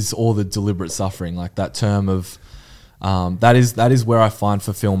 it is all the deliberate suffering, like that term of, that is where I find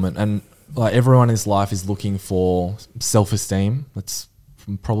fulfillment. And like everyone in this life is looking for self-esteem. That's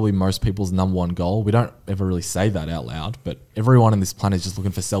probably most people's number one goal. We don't ever really say that out loud, but everyone on this planet is just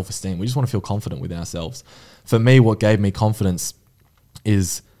looking for self-esteem. We just want to feel confident within ourselves. For me, what gave me confidence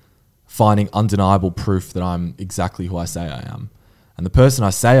is finding undeniable proof that I'm exactly who I say I am. And the person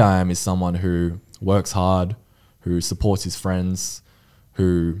I say I am is someone who works hard, who supports his friends,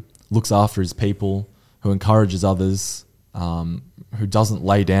 who looks after his people, who encourages others, who doesn't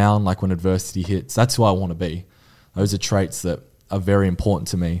lay down like when adversity hits. That's who I want to be. Those are traits that are very important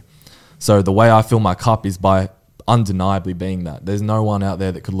to me. So the way I fill my cup is by undeniably being that. There's no one out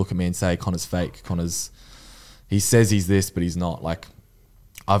there that could look at me and say, Connor's fake. He says he's this, but he's not. Like,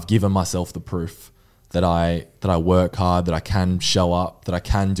 I've given myself the proof that I work hard, that I can show up, that I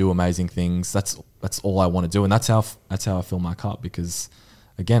can do amazing things. That's all I want to do, and that's how I fill my cup. Because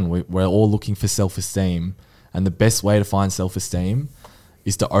again, we're all looking for self-esteem, and the best way to find self-esteem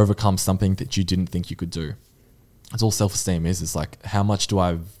is to overcome something that you didn't think you could do. That's all self-esteem is. It's like, how much do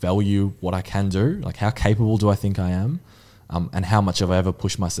I value what I can do? Like, how capable do I think I am? And how much have I ever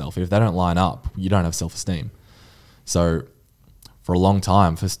pushed myself? If they don't line up, you don't have self-esteem. So for a long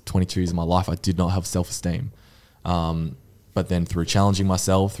time, for 22 years of my life, I did not have self-esteem. But then through challenging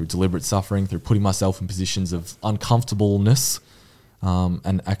myself, through deliberate suffering, through putting myself in positions of uncomfortableness,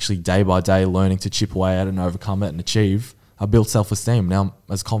 and actually day by day learning to chip away at it and overcome it and achieve, I built self-esteem. Now I'm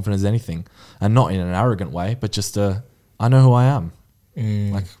as confident as anything, and not in an arrogant way, but just I know who I am.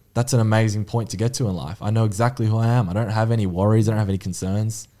 Like, that's an amazing point to get to in life. I know exactly who I am. I don't have any worries. I don't have any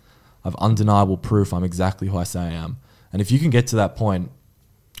concerns. I have undeniable proof I'm exactly who I say I am. And if you can get to that point,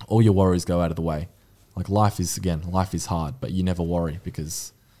 all your worries go out of the way. Like, life is hard, but you never worry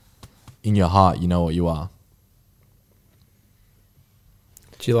because in your heart, you know what you are.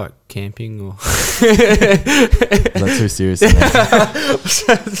 Do you like camping or? Is that too serious?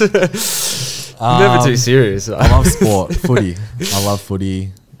 Never too serious. I love sport, footy. I love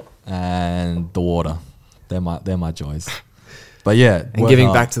footy and the water. They're my joys. But yeah, and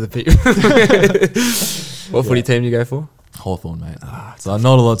giving back to the people. What footy team do you go for? Hawthorn, mate. So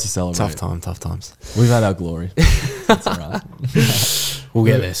not a lot to celebrate. Tough times. We've had our glory. That's all right. We'll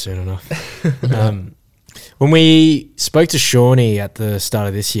get there soon enough. When we spoke to Shawnee at the start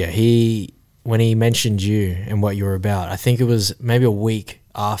of this year, when he mentioned you and what you were about, I think it was maybe a week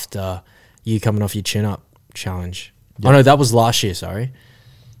after you coming off your chin-up challenge. Yep. Oh, no, that was last year, sorry.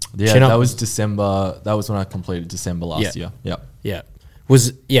 Yeah, that was December. That was when I completed December last year. Yep. Yeah.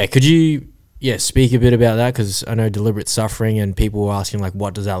 Could you speak a bit about that? Because I know deliberate suffering and people were asking, like,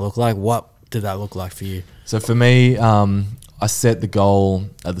 what does that look like? What did that look like for you? So for me, I set the goal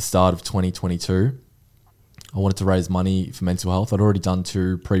at the start of 2022. I wanted to raise money for mental health. I'd already done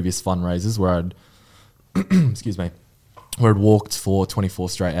 2 previous fundraisers where I'd walked for 24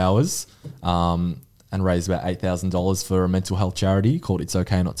 straight hours and raised about $8,000 for a mental health charity called It's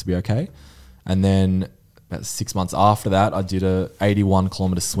Okay Not to Be Okay. And then about 6 months after that, I did a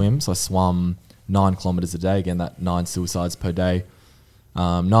 81-kilometer swim. So I swam 9 kilometers a day. Again, that 9 suicides per day.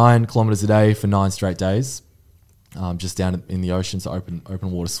 9 kilometers a day for 9 straight days, just down in the ocean, so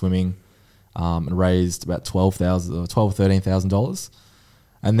open water swimming. And raised about $12,000 or $13,000.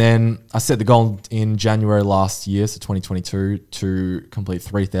 And then I set the goal in January last year, so 2022, to complete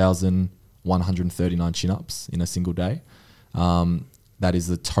 3,139 chin-ups in a single day. That is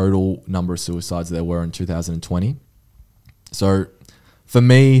the total number of suicides there were in 2020. So for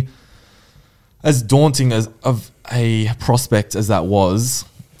me, as daunting as of a prospect as that was,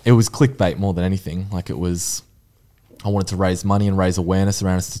 it was clickbait more than anything. Like it was... I wanted to raise money and raise awareness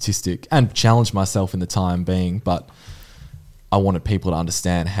around a statistic and challenge myself in the time being, but I wanted people to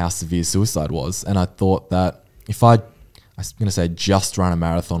understand how severe suicide was. And I thought that if I'm going to say just run a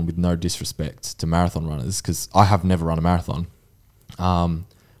marathon with no disrespect to marathon runners, because I have never run a marathon,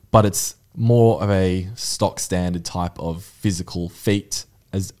 but it's more of a stock standard type of physical feat,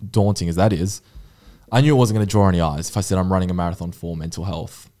 as daunting as that is. I knew it wasn't going to draw any eyes. If I said I'm running a marathon for mental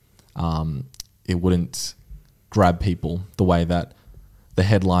health, it wouldn't grab people the way that the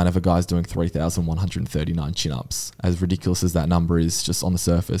headline of a guy's doing 3,139 chin-ups, as ridiculous as that number is just on the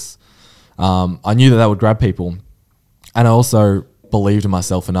surface. I knew that would grab people. And I also believed in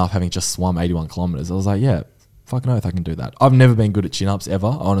myself enough, having just swum 81 kilometers. I was like, yeah, fucking oath I can do that. I've never been good at chin-ups ever.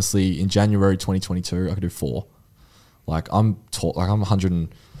 Honestly, in January 2022, I could do 4. Like I'm tall, like I'm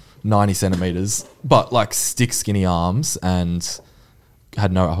 190 centimeters, but like stick skinny arms and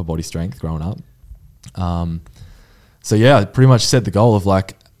had no upper body strength growing up. So yeah, I pretty much set the goal of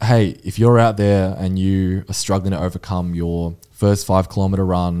like, hey, if you're out there and you are struggling to overcome your first 5 kilometer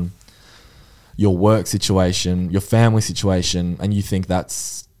run, your work situation, your family situation, and you think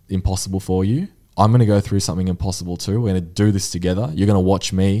that's impossible for you, I'm going to go through something impossible too. We're going to do this together. You're going to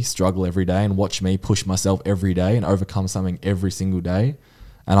watch me struggle every day and watch me push myself every day and overcome something every single day.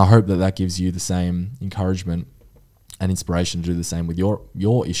 And I hope that that gives you the same encouragement and inspiration to do the same with your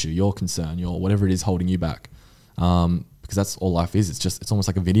issue, your concern, your whatever it is holding you back. Because that's all life is. It's almost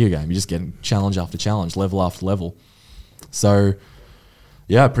like a video game. You're just getting challenge after challenge, level after level. So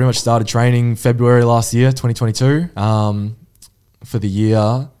yeah, I pretty much started training February last year, 2022, for the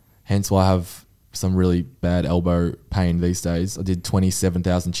year. Hence why I have some really bad elbow pain these days. I did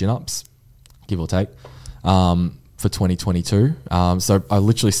 27,000 chin-ups, give or take, for 2022. So I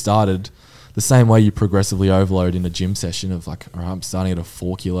literally started the same way you progressively overload in a gym session of like, all right, I'm starting at a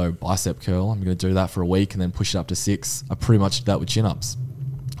 4 kilo bicep curl. I'm going to do that for a week and then push it up to 6. I pretty much did that with chin-ups.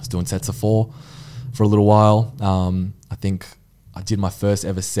 I was doing sets of 4 for a little while. I think I did my first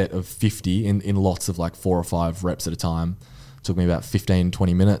ever set of 50 in lots of like 4 or 5 reps at a time. It took me about 15,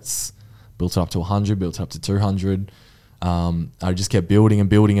 20 minutes, built it up to 100, built it up to 200. I just kept building and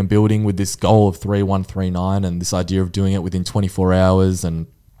building and building with this goal of 3,139 and this idea of doing it within 24 hours and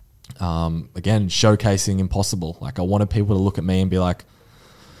again, showcasing impossible. Like I wanted people to look at me and be like,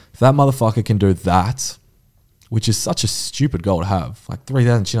 if that motherfucker can do that, which is such a stupid goal to have, like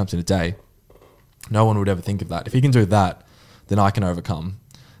 3,000 chin-ups in a day, no one would ever think of that. If he can do that, then I can overcome.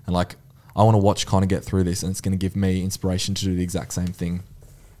 And like, I want to watch Connor get through this and it's going to give me inspiration to do the exact same thing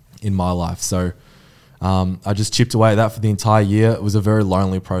in my life. So I just chipped away at that for the entire year. It was a very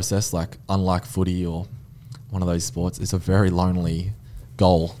lonely process. Like unlike footy or one of those sports, it's a very lonely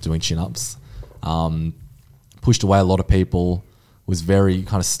goal doing chin-ups. Pushed away a lot of people, was very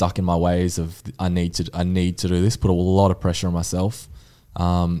kind of stuck in my ways of I need to do this, put a lot of pressure on myself.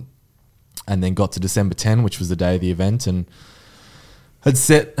 And then got to December 10, which was the day of the event, and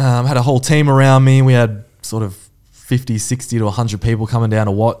had a whole team around me. We had sort of 50, 60 to 100 people coming down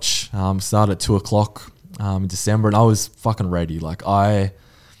to watch. Started at 2:00 in December, and I was fucking ready. Like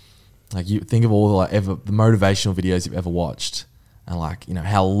you think of all the motivational videos you've ever watched, and like, you know,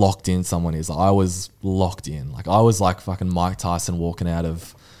 how locked in someone is. Like, I was locked in. Like, I was like fucking Mike Tyson walking out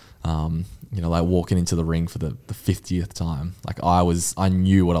of, like walking into the ring for the 50th time. Like, I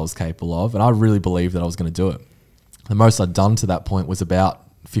knew what I was capable of, and I really believed that I was going to do it. The most I'd done to that point was about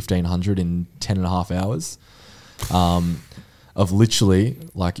 1,500 in 10 and a half hours. Of literally,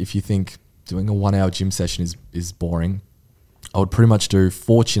 like, if you think doing a 1 hour gym session is boring, I would pretty much do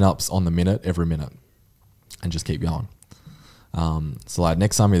 4 chin-ups on the minute every minute and just keep going. So like,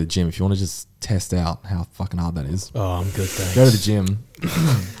 next time you're at the gym, if you want to just test out how fucking hard that is, Oh, I'm good, thanks. go to the gym,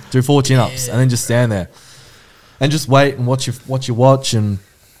 do 4 chin-ups, and then just stand there and just wait and watch your watch and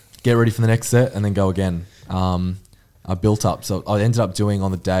get ready for the next set, and then go again. I built up, so I ended up doing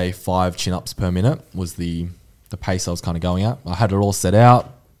on the day 5 chin-ups per minute was the pace I was kind of going at. I had it all set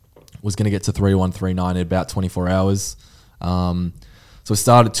out, was going to get to 3,139 in about 24 hours. So we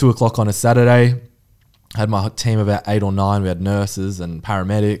started at 2:00 on a Saturday. Had my team about 8 or 9. We had nurses and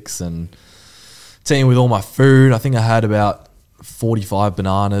paramedics and team with all my food. I think I had about 45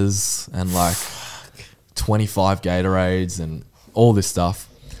 bananas and like 25 Gatorades and all this stuff.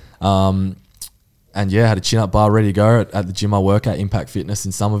 And yeah, had a chin-up bar ready to go at the gym I work at, Impact Fitness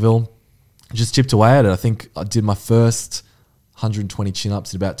in Somerville. Just chipped away at it. I think I did my first 120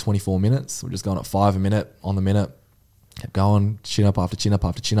 chin-ups in about 24 minutes. We're just going at 5 a minute on the minute. Kept going, chin-up after chin-up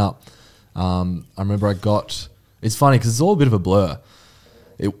after chin-up. I remember it's funny because it's all a bit of a blur.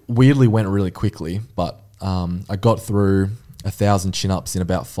 It weirdly went really quickly, but I got through 1,000 chin-ups in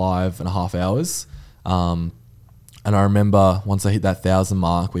about 5.5 hours. And I remember once I hit that 1,000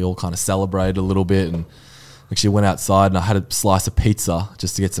 mark, we all kind of celebrated a little bit and actually went outside, and I had a slice of pizza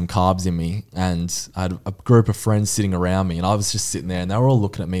just to get some carbs in me. And I had a group of friends sitting around me, and I was just sitting there, and they were all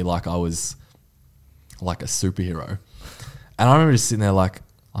looking at me like I was like a superhero. And I remember just sitting there like,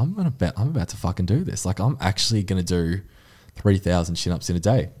 I'm about to fucking do this. Like, I'm actually going to do 3,000 chin-ups in a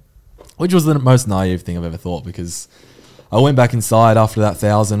day, which was the most naive thing I've ever thought, because I went back inside after that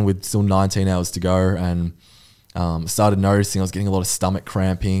 1,000 with still 19 hours to go, and started noticing I was getting a lot of stomach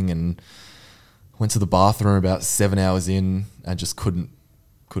cramping, and went to the bathroom about 7 hours in and just couldn't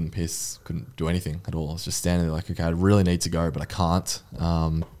piss, couldn't do anything at all. I was just standing there like, okay, I really need to go, but I can't.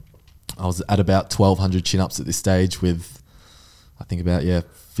 I was at about 1,200 chin-ups at this stage with, I think about,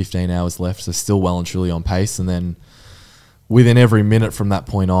 15 hours left. So still well and truly on pace. And then within every minute from that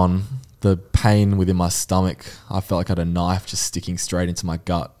point on, the pain within my stomach, I felt like I had a knife just sticking straight into my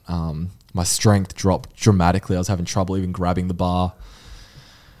gut. My strength dropped dramatically. I was having trouble even grabbing the bar.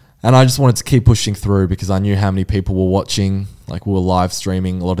 And I just wanted to keep pushing through because I knew how many people were watching. Like, we were live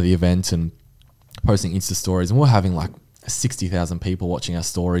streaming a lot of the event and posting Insta stories, and we were having like 60,000 people watching our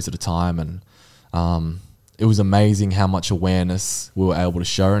stories at a time. And it was amazing how much awareness we were able to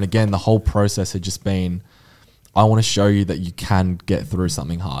show. And again, the whole process had just been, I want to show you that you can get through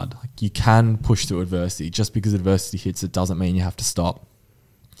something hard. Like, you can push through adversity. Just because adversity hits, it doesn't mean you have to stop.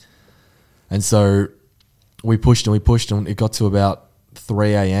 And so we pushed and it got to about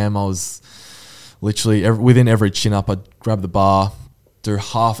 3 a.m. I was literally within every chin up, I'd grab the bar, do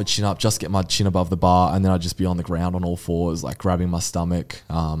half a chin up, just get my chin above the bar, and then I'd just be on the ground on all fours, like grabbing my stomach.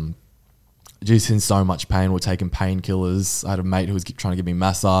 Just in so much pain. We're taking painkillers. I had a mate who was trying to give me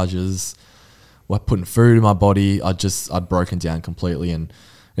massages. We're putting food in my body. I'd broken down completely, and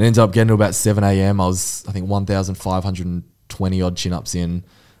it ended up getting to about 7 a.m. I was, I think, 1,520 odd chin ups in,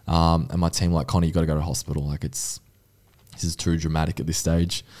 and my team like, Connor, you got to go to hospital. Like, this is too dramatic at this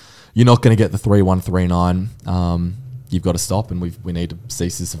stage. You're not going to get the 3,139. You've got to stop, and we need to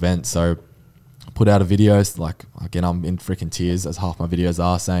cease this event. So I put out a video. Like, again, I'm in freaking tears, as half my videos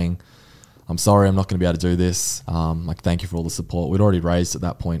are, saying, I'm sorry, I'm not going to be able to do this. Like, thank you for all the support. We'd already raised at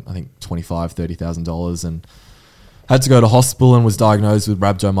that point, I think $25,000, $30,000, and had to go to hospital and was diagnosed with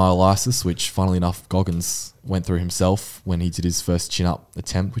rhabdomyolysis, which, funnily enough, Goggins went through himself when he did his first chin-up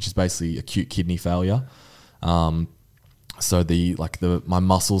attempt, which is basically acute kidney failure. So my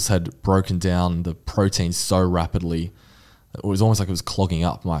muscles had broken down the protein so rapidly, it was almost like it was clogging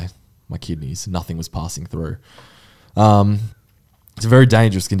up my kidneys. Nothing was passing through. It's a very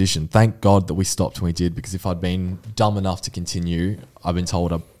dangerous condition. Thank God that we stopped when we did, because if I'd been dumb enough to continue, I've been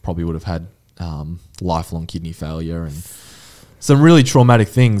told I probably would have had lifelong kidney failure and some really traumatic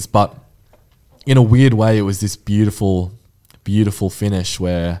things. But in a weird way, it was this beautiful, beautiful finish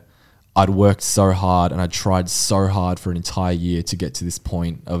where I'd worked so hard and I'd tried so hard for an entire year to get to this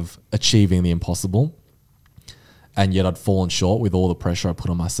point of achieving the impossible. and yet I'd fallen short with all the pressure I put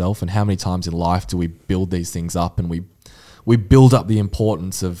on myself. And how many times in life do we build these things up, and we build up the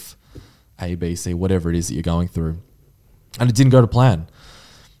importance of A, B, C, whatever it is that you're going through, and it didn't go to plan.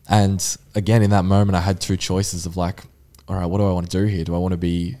 And again, in that moment, I had two choices of like, all right, what do I want to do here? Do I want to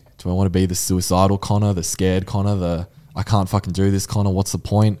be the suicidal Connor, the scared Connor, the I can't fucking do this Connor, what's the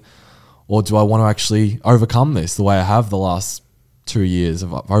point? Or do I want to actually overcome this the way I have the last 2 years?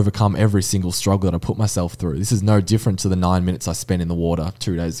 I've overcome every single struggle that I put myself through. This is no different to the 9 minutes I spent in the water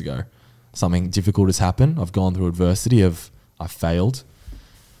 2 days ago. Something difficult has happened. I've gone through adversity. I failed.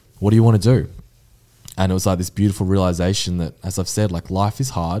 What do you want to do? And it was like this beautiful realization that, as I've said, like, life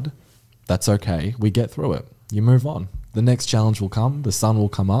is hard. That's okay. We get through it. You move on. The next challenge will come. The sun will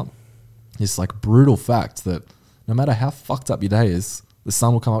come up. It's like brutal fact that no matter how fucked up your day is, the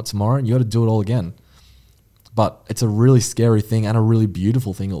sun will come up tomorrow and you got to do it all again. But it's a really scary thing and a really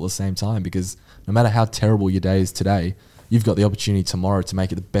beautiful thing all at the same time, because no matter how terrible your day is today, you've got the opportunity tomorrow to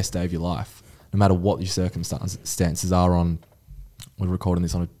make it the best day of your life, no matter what your circumstances are on. We're recording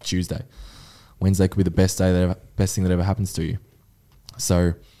this on a Tuesday. Wednesday could be the best thing that ever happens to you.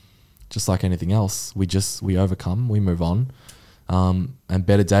 So just like anything else, we overcome, we move on, and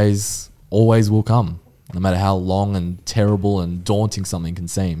better days always will come, no matter how long and terrible and daunting something can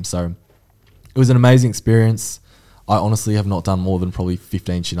seem. So it was an amazing experience. I honestly have not done more than probably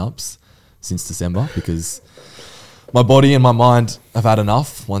 15 chin-ups since December, because my body and my mind have had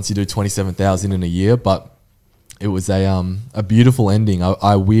enough once you do 27,000 in a year. But it was a beautiful ending.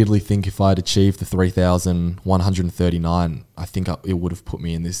 I weirdly think if I had achieved the 3,139, I think it would have put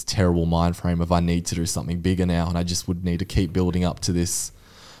me in this terrible mind frame of I need to do something bigger now, and I just would need to keep building up to this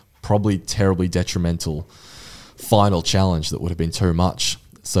probably terribly detrimental final challenge that would have been too much.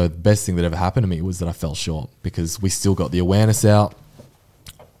 So the best thing that ever happened to me was that I fell short, because we still got the awareness out.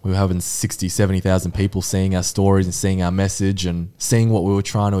 We were having 60, 70,000 people seeing our stories and seeing our message and seeing what we were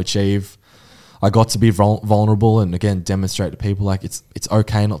trying to achieve. I got to be vulnerable and, again, demonstrate to people like it's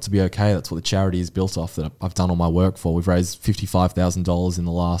okay not to be okay. That's what the charity is built off, that I've done all my work for. We've raised $55,000 in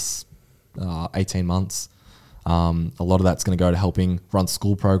the last 18 months. A lot of that's going to go to helping run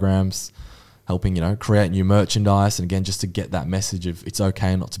school programs, helping, create new merchandise. And again, just to get that message of it's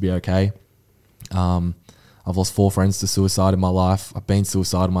okay not to be okay. I've lost 4 friends to suicide in my life. I've been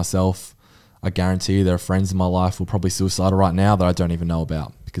suicidal myself. I guarantee you there are friends in my life who are probably suicidal right now that I don't even know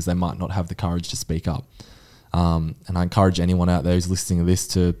about, because they might not have the courage to speak up. And I encourage anyone out there who's listening to this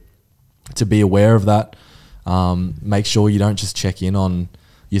to be aware of that. Make sure you don't just check in on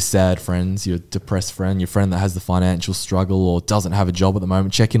your sad friends, your depressed friend, your friend that has the financial struggle or doesn't have a job at the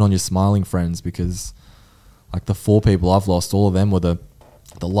moment. Check in on your smiling friends, because like the 4 people I've lost, all of them were the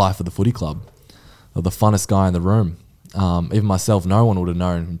life of the footy club, or the funnest guy in the room. Even myself, no one would have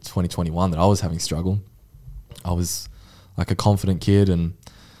known in 2021 that I was having struggle. I was like a confident kid and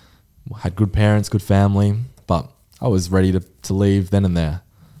had good parents, good family, but I was ready to leave then and there.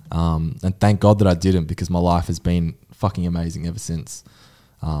 And thank God that I didn't, because my life has been fucking amazing ever since.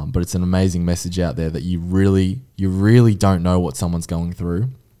 But it's an amazing message out there that you really don't know what someone's going through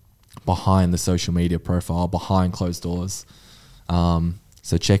behind the social media profile, behind closed doors.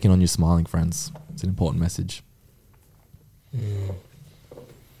 So check in on your smiling friends. It's an important message.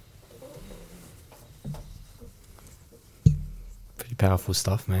 Pretty powerful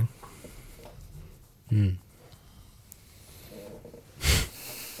stuff, man.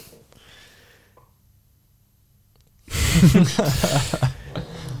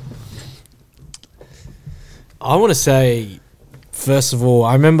 I want to say, first of all,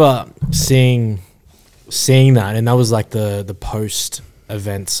 I remember seeing that, and that was like the post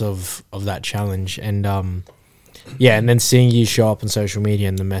events of that challenge, and and then seeing you show up on social media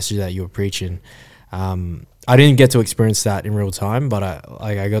and the message that you were preaching. I didn't get to experience that in real time, but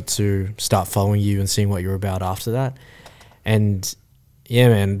I got to start following you and seeing what you're about after that. And yeah,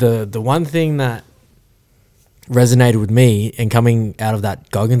 man, the one thing that resonated with me, and coming out of that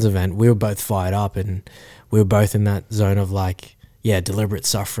Goggins event, we were both fired up, and we were both in that zone of like, deliberate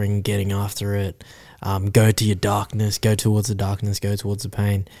suffering, getting after it, go to your darkness, go towards the darkness, go towards the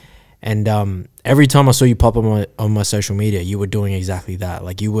pain. And every time I saw you pop on my social media, you were doing exactly that.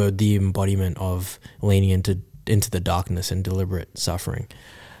 Like, you were the embodiment of leaning into the darkness and deliberate suffering.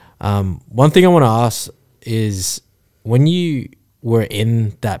 One thing I want to ask is, when you were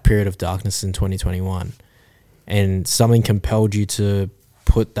in that period of darkness in 2021 and something compelled you to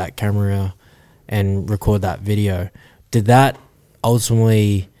put that camera and record that video, did that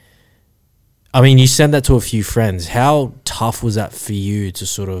ultimately... I mean, you sent that to a few friends. How tough was that for you to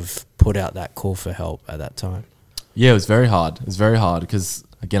sort of put out that call for help at that time? Yeah, it was very hard. It was very hard because,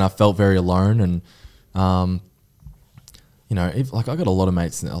 again, I felt very alone, and you know, like I got a lot of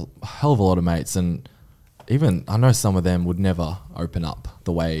mates, a hell of a lot of mates, and even I know some of them would never open up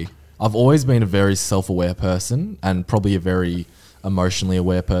the way. I've always been a very self-aware person and probably a very emotionally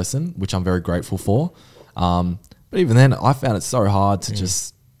aware person, which I'm very grateful for. But even then, I found it so hard to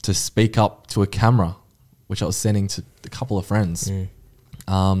just to speak up to a camera, which I was sending to a couple of friends.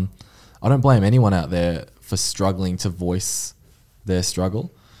 I don't blame anyone out there for struggling to voice their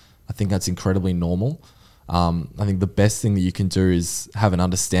struggle. I think that's incredibly normal. I think the best thing that you can do is have an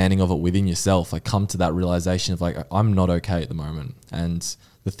understanding of it within yourself, like come to that realization of like, I'm not okay at the moment. And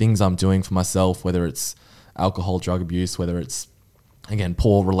the things I'm doing for myself, whether it's alcohol, drug abuse, whether it's, again,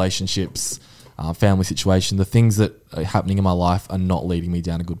 poor relationships, family situation, the things that are happening in my life are not leading me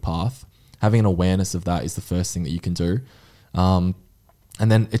down a good path. Having an awareness of that is the first thing that you can do. And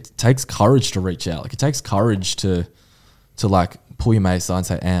then it takes courage to reach out. Like it takes courage to like pull your mate aside and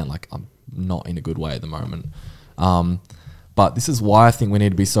say, Ant, like I'm not in a good way at the moment. But this is why I think we need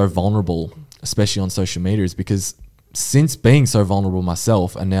to be so vulnerable, especially on social media, is because since being so vulnerable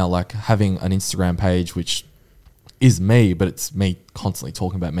myself and now like having an Instagram page, which is me, but it's me constantly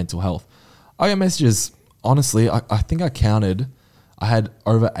talking about mental health. I get messages, honestly, I think I counted, I had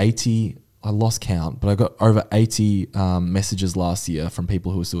over 80, I lost count, but I got over 80 messages last year from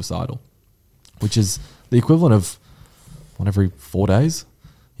people who were suicidal, which is the equivalent of one every 4 days,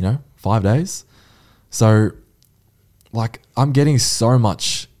 5 days. So like I'm getting so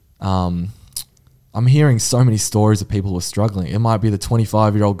much, I'm hearing so many stories of people who are struggling. It might be the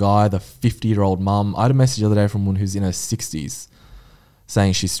 25-year-old guy, the 50-year-old mum. I had a message the other day from one who's in her 60s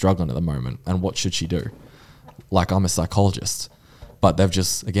saying she's struggling at the moment and what should she do? Like I'm a psychologist, but they've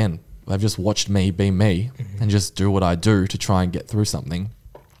just watched me be me and just do what I do to try and get through something.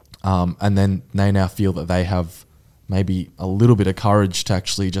 And then they now feel that they have maybe a little bit of courage to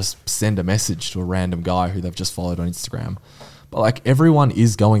actually just send a message to a random guy who they've just followed on Instagram. But like everyone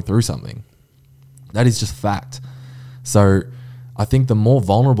is going through something. That is just fact. So I think the more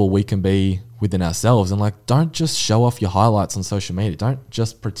vulnerable we can be within ourselves, and like, don't just show off your highlights on social media. Don't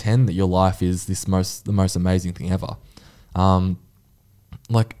just pretend that your life is the most amazing thing ever.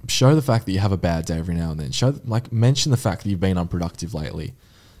 Like show the fact that you have a bad day every now and then. Mention the fact that you've been unproductive lately.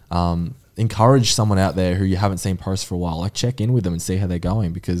 Encourage someone out there who you haven't seen post for a while. Like check in with them and see how they're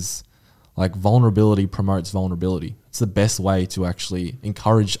going, because like vulnerability promotes vulnerability. It's the best way to actually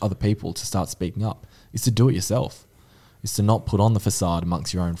encourage other people to start speaking up, is to do it yourself. Is to not put on the facade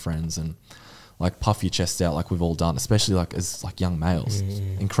amongst your own friends and like puff your chest out like we've all done, especially like as like young males.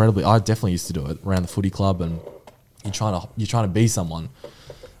 Incredibly, I definitely used to do it around the footy club, and you're trying to be someone.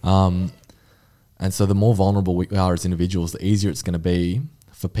 And so the more vulnerable we are as individuals, the easier it's going to be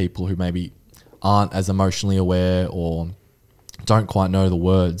for people who maybe aren't as emotionally aware or don't quite know the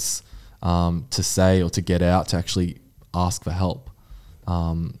words to say or to get out, to actually ask for help.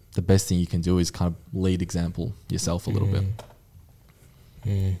 The best thing you can do is kind of lead example yourself a little bit.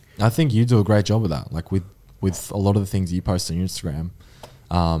 I think you do a great job of that. Like with a lot of the things you post on your Instagram,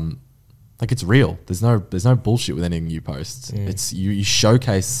 like it's real. There's no bullshit with anything you post. It's you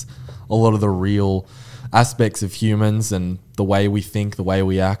showcase a lot of the real aspects of humans and the way we think, the way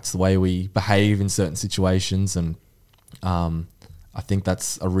we act, the way we behave in certain situations. And I think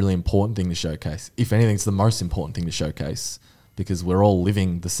that's a really important thing to showcase. If anything, it's the most important thing to showcase, because we're all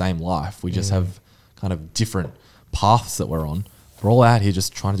living the same life. We just have kind of different paths that we're on. We're all out here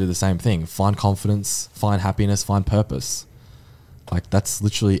just trying to do the same thing. Find confidence, find happiness, find purpose. Like that's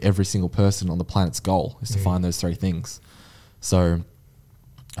literally every single person on the planet's goal, is to find those three things. So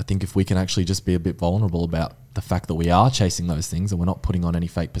I think if we can actually just be a bit vulnerable about the fact that we are chasing those things and we're not putting on any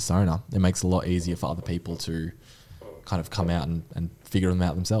fake persona, it makes it a lot easier for other people to kind of come out and figure them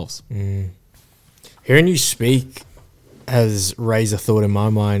out themselves. Hearing you speak has raised a thought in my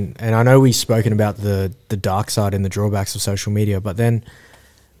mind, and I know we've spoken about the dark side and the drawbacks of social media, but then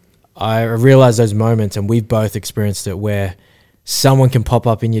I realized those moments, and we've both experienced it, where someone can pop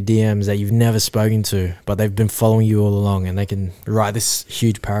up in your DMs that you've never spoken to, but they've been following you all along, and they can write this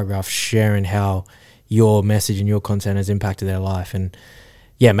huge paragraph sharing how your message and your content has impacted their life. And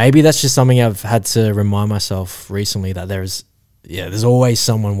yeah, maybe that's just something I've had to remind myself recently, that there's always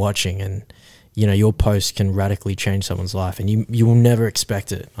someone watching, and your post can radically change someone's life, and you will never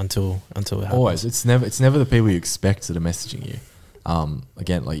expect it until it happens. Always. It's never the people you expect that are messaging you.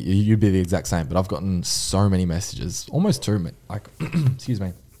 Again, like you'd be the exact same, but I've gotten so many messages, almost too many, like, excuse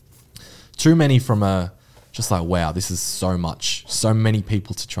me, too many from just like, wow, this is so many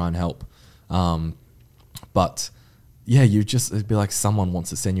people to try and help. But yeah, it'd be like someone wants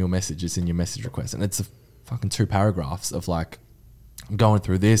to send you a message, it's in your message request, and it's a fucking 2 paragraphs of like, I'm going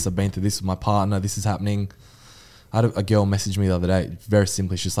through this, I've been through this with my partner, this is happening. I had a girl message me the other day, very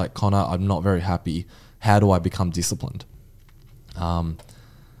simply, she's like, Connor, I'm not very happy. How do I become disciplined? I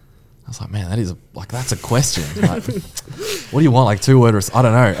was like, man, that's a question. Like, what do you want? Like 2-word I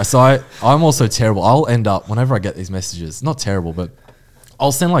don't know. So I'm also terrible. I'll end up, whenever I get these messages, not terrible, but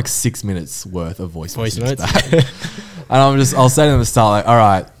I'll send like 6 minutes worth of voice messages back. And I'll say to them at the start, like, all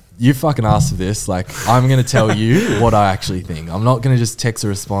right, you fucking asked for this. Like, I'm going to tell you what I actually think. I'm not going to just text a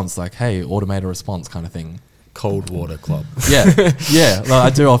response like, hey, automate a response kind of thing. Cold water club. Yeah. Yeah. Like, I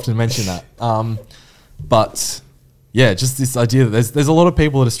do often mention that. But yeah, just this idea that there's a lot of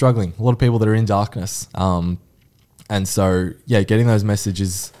people that are struggling, a lot of people that are in darkness. And so, yeah, getting those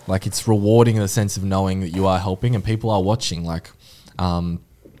messages, like, it's rewarding in the sense of knowing that you are helping and people are watching. Like,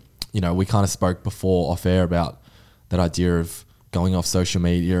 you know, we kind of spoke before off air about that idea of going off social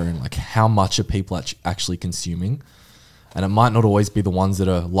media and like how much are people actually consuming. And it might not always be the ones that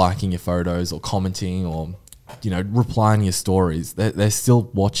are liking your photos or commenting or, you know, replying to your stories. They're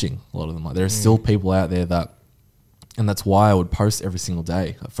still watching, a lot of them. Like, there are still people out there that, and that's why I would post every single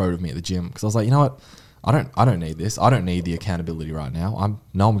day a photo of me at the gym. Because I was like, you know what? I don't need this. I don't need the accountability right now. I'm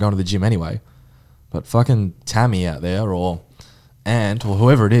going to the gym anyway. But fucking Tammy out there or Ant or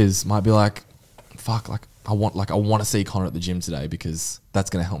whoever it is might be like, fuck, I want to see Connor at the gym today because that's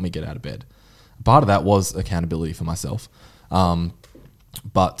going to help me get out of bed. Part of that was accountability for myself.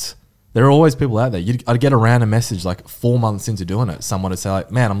 But there are always people out there. I'd get a random message like 4 months into doing it. Someone would say like,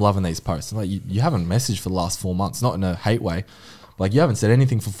 man, I'm loving these posts. I'm like, you haven't messaged for the last 4 months, not in a hate way. Like, you haven't said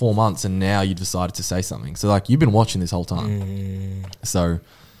anything for 4 months and now you decided to say something. So like, you've been watching this whole time. So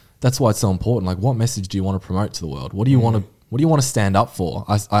that's why it's so important. Like, what message do you want to promote to the world? What do you want to stand up for?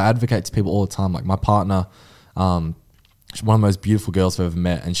 I advocate to people all the time. Like, my partner, she's one of the most beautiful girls I've ever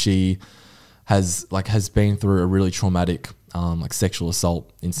met. And she has been through a really traumatic, like, sexual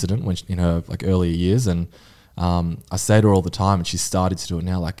assault incident in her like earlier years. And I say to her all the time, and she's started to do it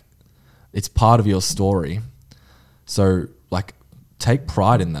now, like, it's part of your story. So like, take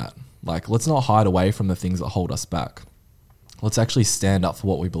pride in that. Like, let's not hide away from the things that hold us back. Let's actually stand up for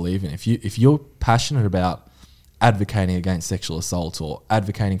what we believe in. If you're passionate about advocating against sexual assault or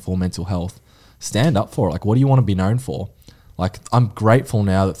advocating for mental health, stand up for it. Like, what do you want to be known for? Like, I'm grateful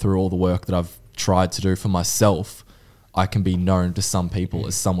now that through all the work that I've tried to do for myself, I can be known to some people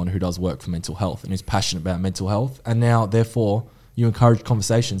as someone who does work for mental health and who's passionate about mental health. And now, therefore, you encourage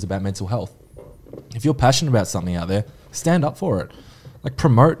conversations about mental health. If you're passionate about something out there, stand up for it. Like,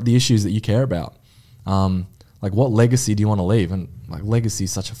 promote the issues that you care about. Like, what legacy do you want to leave? And like, legacy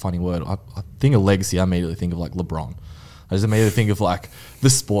is such a funny word. I think of legacy, I immediately think of like LeBron. I just immediately think of like the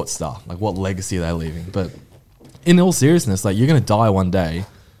sports star. Like, what legacy are they leaving? But in all seriousness, like, you're going to die one day.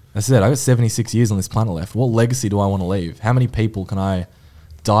 I said, I got 76 years on this planet left. What legacy do I want to leave? How many people can I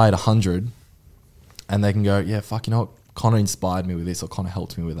die at 100 and they can go, yeah, fuck, you know what? Connor inspired me with this, or Connor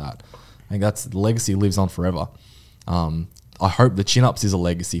helped me with that. I think that's, the legacy lives on forever. I hope the chin-ups is a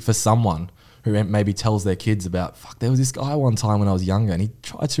legacy for someone who maybe tells their kids about, fuck, there was this guy one time when I was younger and he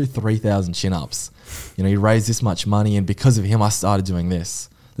tried to do 3,000 chin-ups. You know, he raised this much money and because of him, I started doing this.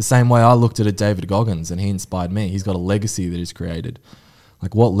 The same way I looked at David Goggins and he inspired me. He's got a legacy that he's created.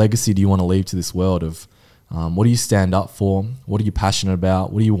 Like, what legacy do you want to leave to this world of, what do you stand up for? What are you passionate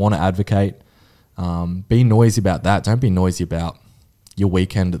about? What do you want to advocate? Be noisy about that. Don't be noisy about your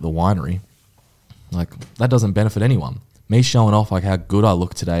weekend at the winery. Like, that doesn't benefit anyone. Me showing off like how good I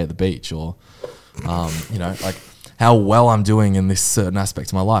look today at the beach, or you know, like how well I'm doing in this certain aspect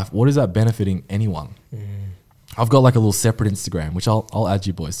of my life. What is that benefiting anyone? I've got like a little separate Instagram, which I'll add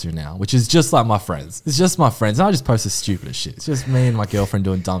you boys to now, which is just like my friends. It's just my friends. And I just post the stupidest shit. It's just me and my girlfriend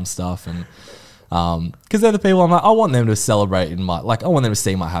doing dumb stuff. And because they're the people I'm like, I want them to celebrate in my, like, I want them to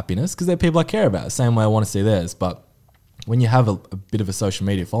see my happiness because they're people I care about the same way I want to see theirs. But when you have a bit of a social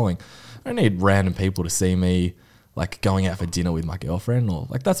media following, I don't need random people to see me like going out for dinner with my girlfriend, or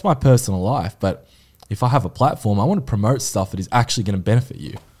like, that's my personal life. But if I have a platform, I want to promote stuff that is actually going to benefit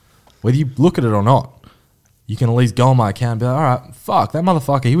you, whether you look at it or not. You can at least go on my account and be like, all right, fuck, that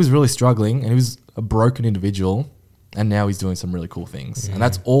motherfucker, he was really struggling and he was a broken individual and now he's doing some really cool things. And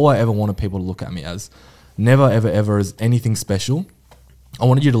that's all I ever wanted people to look at me as. Never, ever, ever as anything special. I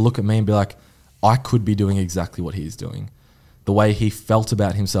wanted you to look at me and be like, I could be doing exactly what he's doing. The way he felt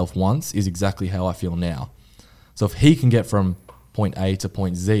about himself once is exactly how I feel now. So if he can get from point A to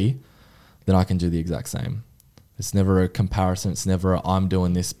point Z, then I can do the exact same. It's never a comparison. It's never a, I'm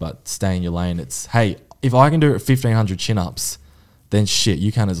doing this, but stay in your lane. It's, hey, if I can do 1,500 chin-ups, then shit,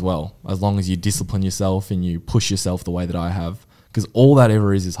 you can as well, as long as you discipline yourself and you push yourself the way that I have. Because all that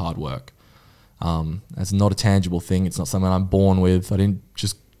ever is hard work. It's not a tangible thing. It's not something I'm born with. I didn't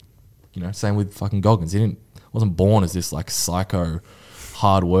just, you know, same with fucking Goggins. He didn't wasn't born as this like psycho,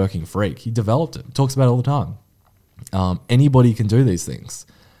 hard-working freak. He developed it. Talks about it all the time. Anybody can do these things,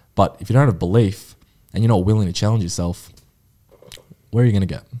 but if you don't have belief and you're not willing to challenge yourself, where are you going to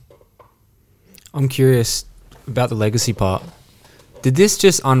get? I'm curious about the legacy part. Did this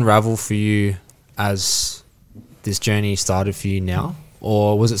just unravel for you as this journey started for you now?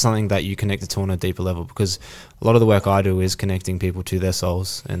 Or was it something that you connected to on a deeper level? Because a lot of the work I do is connecting people to their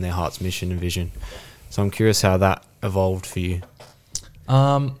souls and their heart's mission and vision. So I'm curious how that evolved for you.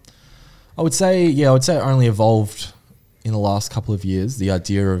 I would say it only evolved in the last couple of years. The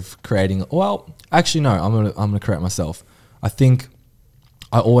idea of creating, well, actually, no, I'm gonna correct myself. I think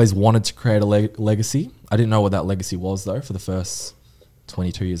I always wanted to create a legacy. I didn't know what that legacy was though for the first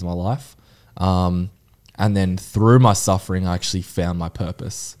 22 years of my life. And then through my suffering, I actually found my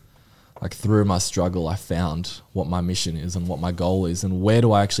purpose. Like through my struggle, I found what my mission is and what my goal is. And where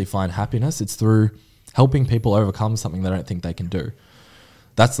do I actually find happiness? It's through helping people overcome something they don't think they can do.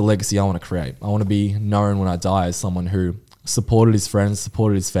 That's the legacy I want to create. I want to be known when I die as someone who supported his friends,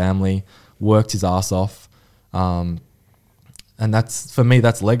 supported his family, worked his ass off. And that's, for me,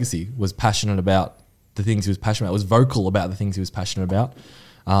 that's legacy. Was passionate about the things he was passionate about, was vocal about the things he was passionate about.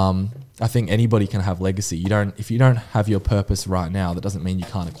 I think anybody can have legacy. If you don't have your purpose right now, that doesn't mean you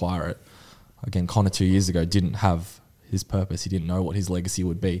can't acquire it. Again, Connor 2 years ago didn't have his purpose. He didn't know what his legacy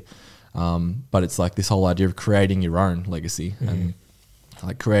would be. But it's like this whole idea of creating your own legacy and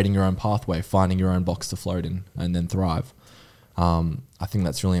like creating your own pathway, finding your own box to float in and then thrive. I think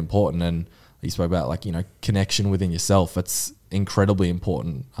that's really important. And you spoke about like, connection within yourself. It's incredibly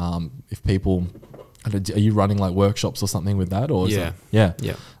important. If people, are you running like workshops or something with that? Or yeah.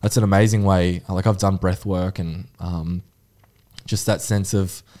 That's an amazing way. Like I've done breath work and just that sense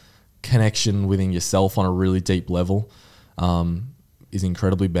of connection within yourself on a really deep level is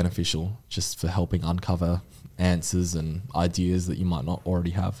incredibly beneficial just for helping uncover answers and ideas that you might not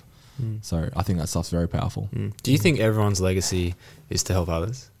already have. So I think that stuff's very powerful. Do you think everyone's legacy is to help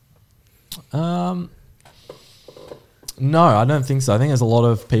others? No, I don't think so. I think there's a lot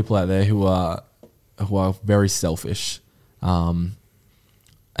of people out there who are very selfish, and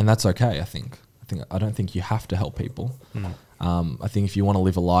that's okay. I don't think you have to help people. I think if you want to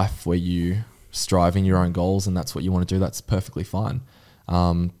live a life where you strive in your own goals and that's what you want to do, that's perfectly fine.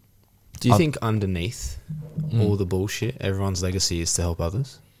 Do you think underneath all the bullshit, everyone's legacy is to help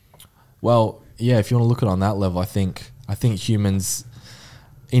others? Well, yeah. If you want to look at it on that level, I think humans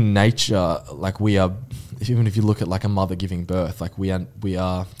in nature, like we are. Even if you look at like a mother giving birth, like we are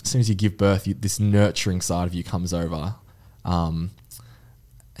as soon as you give birth, this nurturing side of you comes over. And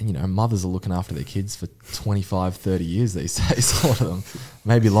mothers are looking after their kids for 25, 30 years these days, a lot of them,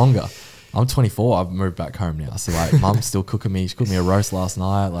 maybe longer. I'm 24, I've moved back home now. So like mum's still cooking me. She cooked me a roast last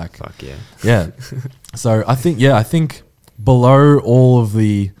night. Like, fuck yeah. Yeah. So I think below all of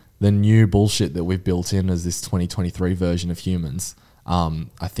the new bullshit that we've built in as this 2023 version of humans,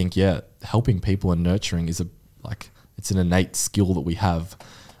 I think, helping people and nurturing is it's an innate skill that we have.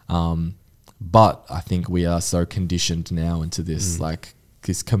 But I think we are so conditioned now into this,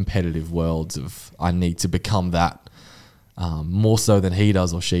 this competitive world of I need to become that more so than he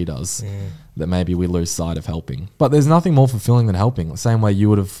does or she does, that maybe we lose sight of helping. But there's nothing more fulfilling than helping. The same way you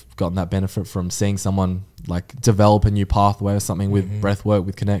would have gotten that benefit from seeing someone like develop a new pathway or something with breath work,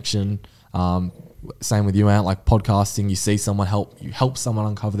 with connection. Same with you, Ant, like podcasting, you see someone help someone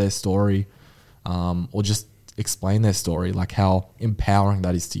uncover their story, or just explain their story, like how empowering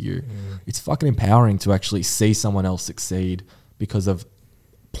that is to you. It's fucking empowering to actually see someone else succeed because of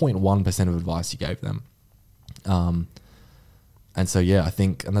 0.1% of advice you gave them. And so, I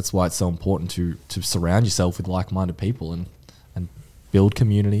think, and that's why it's so important to surround yourself with like-minded people and build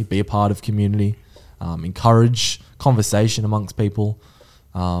community, be a part of community, encourage conversation amongst people.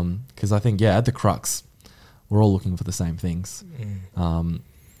 Because I think, at the crux, we're all looking for the same things. And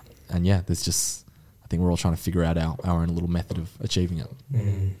there's just, I think we're all trying to figure out our own little method of achieving it.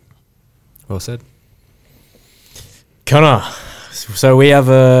 Well said. Connor, so we have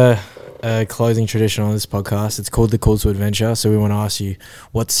a closing tradition on this podcast. It's called the Call to Adventure. So we want to ask you,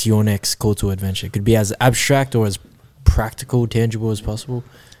 what's your next call to adventure? It could be as abstract or as practical, tangible as possible.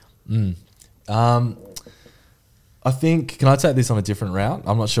 I think, can I take this on a different route?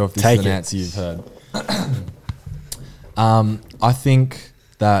 I'm not sure if this is an answer you've heard. I think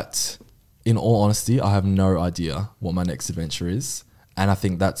that, in all honesty, I have no idea what my next adventure is. And I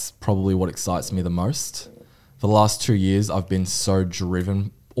think that's probably what excites me the most. For the last 2 years, I've been so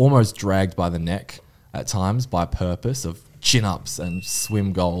driven, almost dragged by the neck at times by purpose of chin-ups and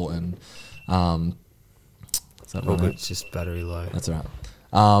swim goal and... is that right? It's just battery low. That's all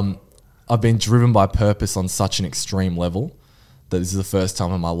right. I've been driven by purpose on such an extreme level that this is the first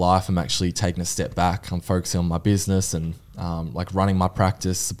time in my life I'm actually taking a step back. I'm focusing on my business and like running my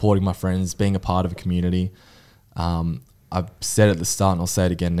practice, supporting my friends, being a part of a community. I've said at the start and I'll say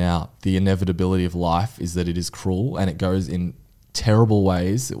it again now, the inevitability of life is that it is cruel and it goes in terrible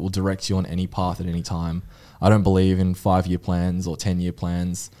ways. It will direct you on any path at any time. I don't believe in 5-year plans or 10-year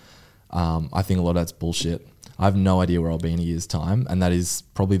plans. I think a lot of that's bullshit. I have no idea where I'll be in a year's time, and that is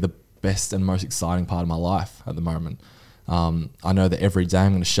probably the best and most exciting part of my life at the moment. I know that every day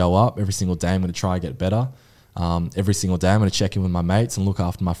I'm going to show up. Every single day I'm going to try and get better. Every single day I'm going to check in with my mates and look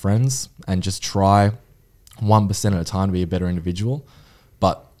after my friends and just try 1% at a time to be a better individual.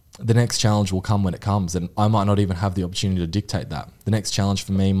 But the next challenge will come when it comes, and I might not even have the opportunity to dictate that. The next challenge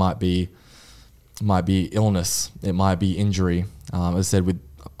for me might be illness. It might be injury. As I said,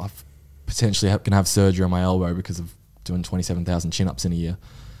 I've potentially going to have surgery on my elbow because of doing 27,000 chin-ups in a year.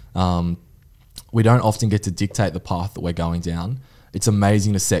 We don't often get to dictate the path that we're going down. It's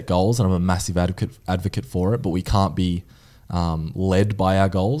amazing to set goals, and I'm a massive advocate for it, but we can't be led by our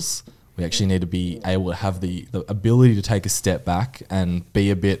goals. We actually need to be able to have the ability to take a step back and be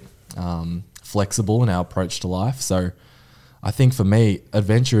a bit flexible in our approach to life. So I think for me,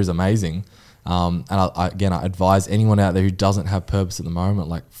 adventure is amazing. And I advise anyone out there who doesn't have purpose at the moment,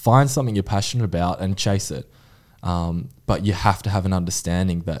 like find something you're passionate about and chase it. But you have to have an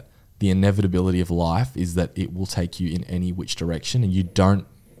understanding that the inevitability of life is that it will take you in any which direction, and you don't,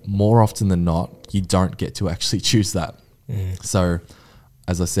 more often than not, you don't get to actually choose that. So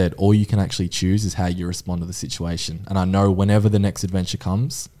as I said, all you can actually choose is how you respond to the situation. And I know whenever the next adventure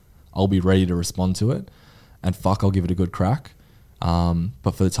comes, I'll be ready to respond to it, and I'll give it a good crack.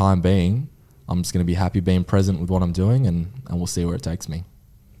 But for the time being, I'm just going to be happy being present with what I'm doing, and we'll see where it takes me.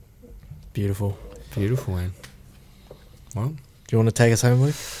 Beautiful. Beautiful, man. Well, Do you want to take us home,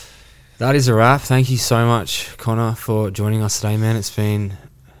 Luke? that is a wrap. Thank you so much, Connor, for joining us today, man. It's been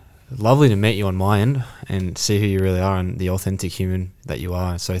lovely to meet you on my end and see who you really are and the authentic human that you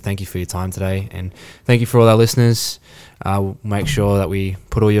are. So thank you for your time today, and thank you for all our listeners. We'll make sure that we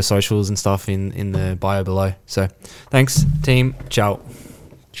put all your socials and stuff in the bio below. So thanks, team. Ciao.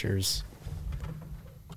 Cheers.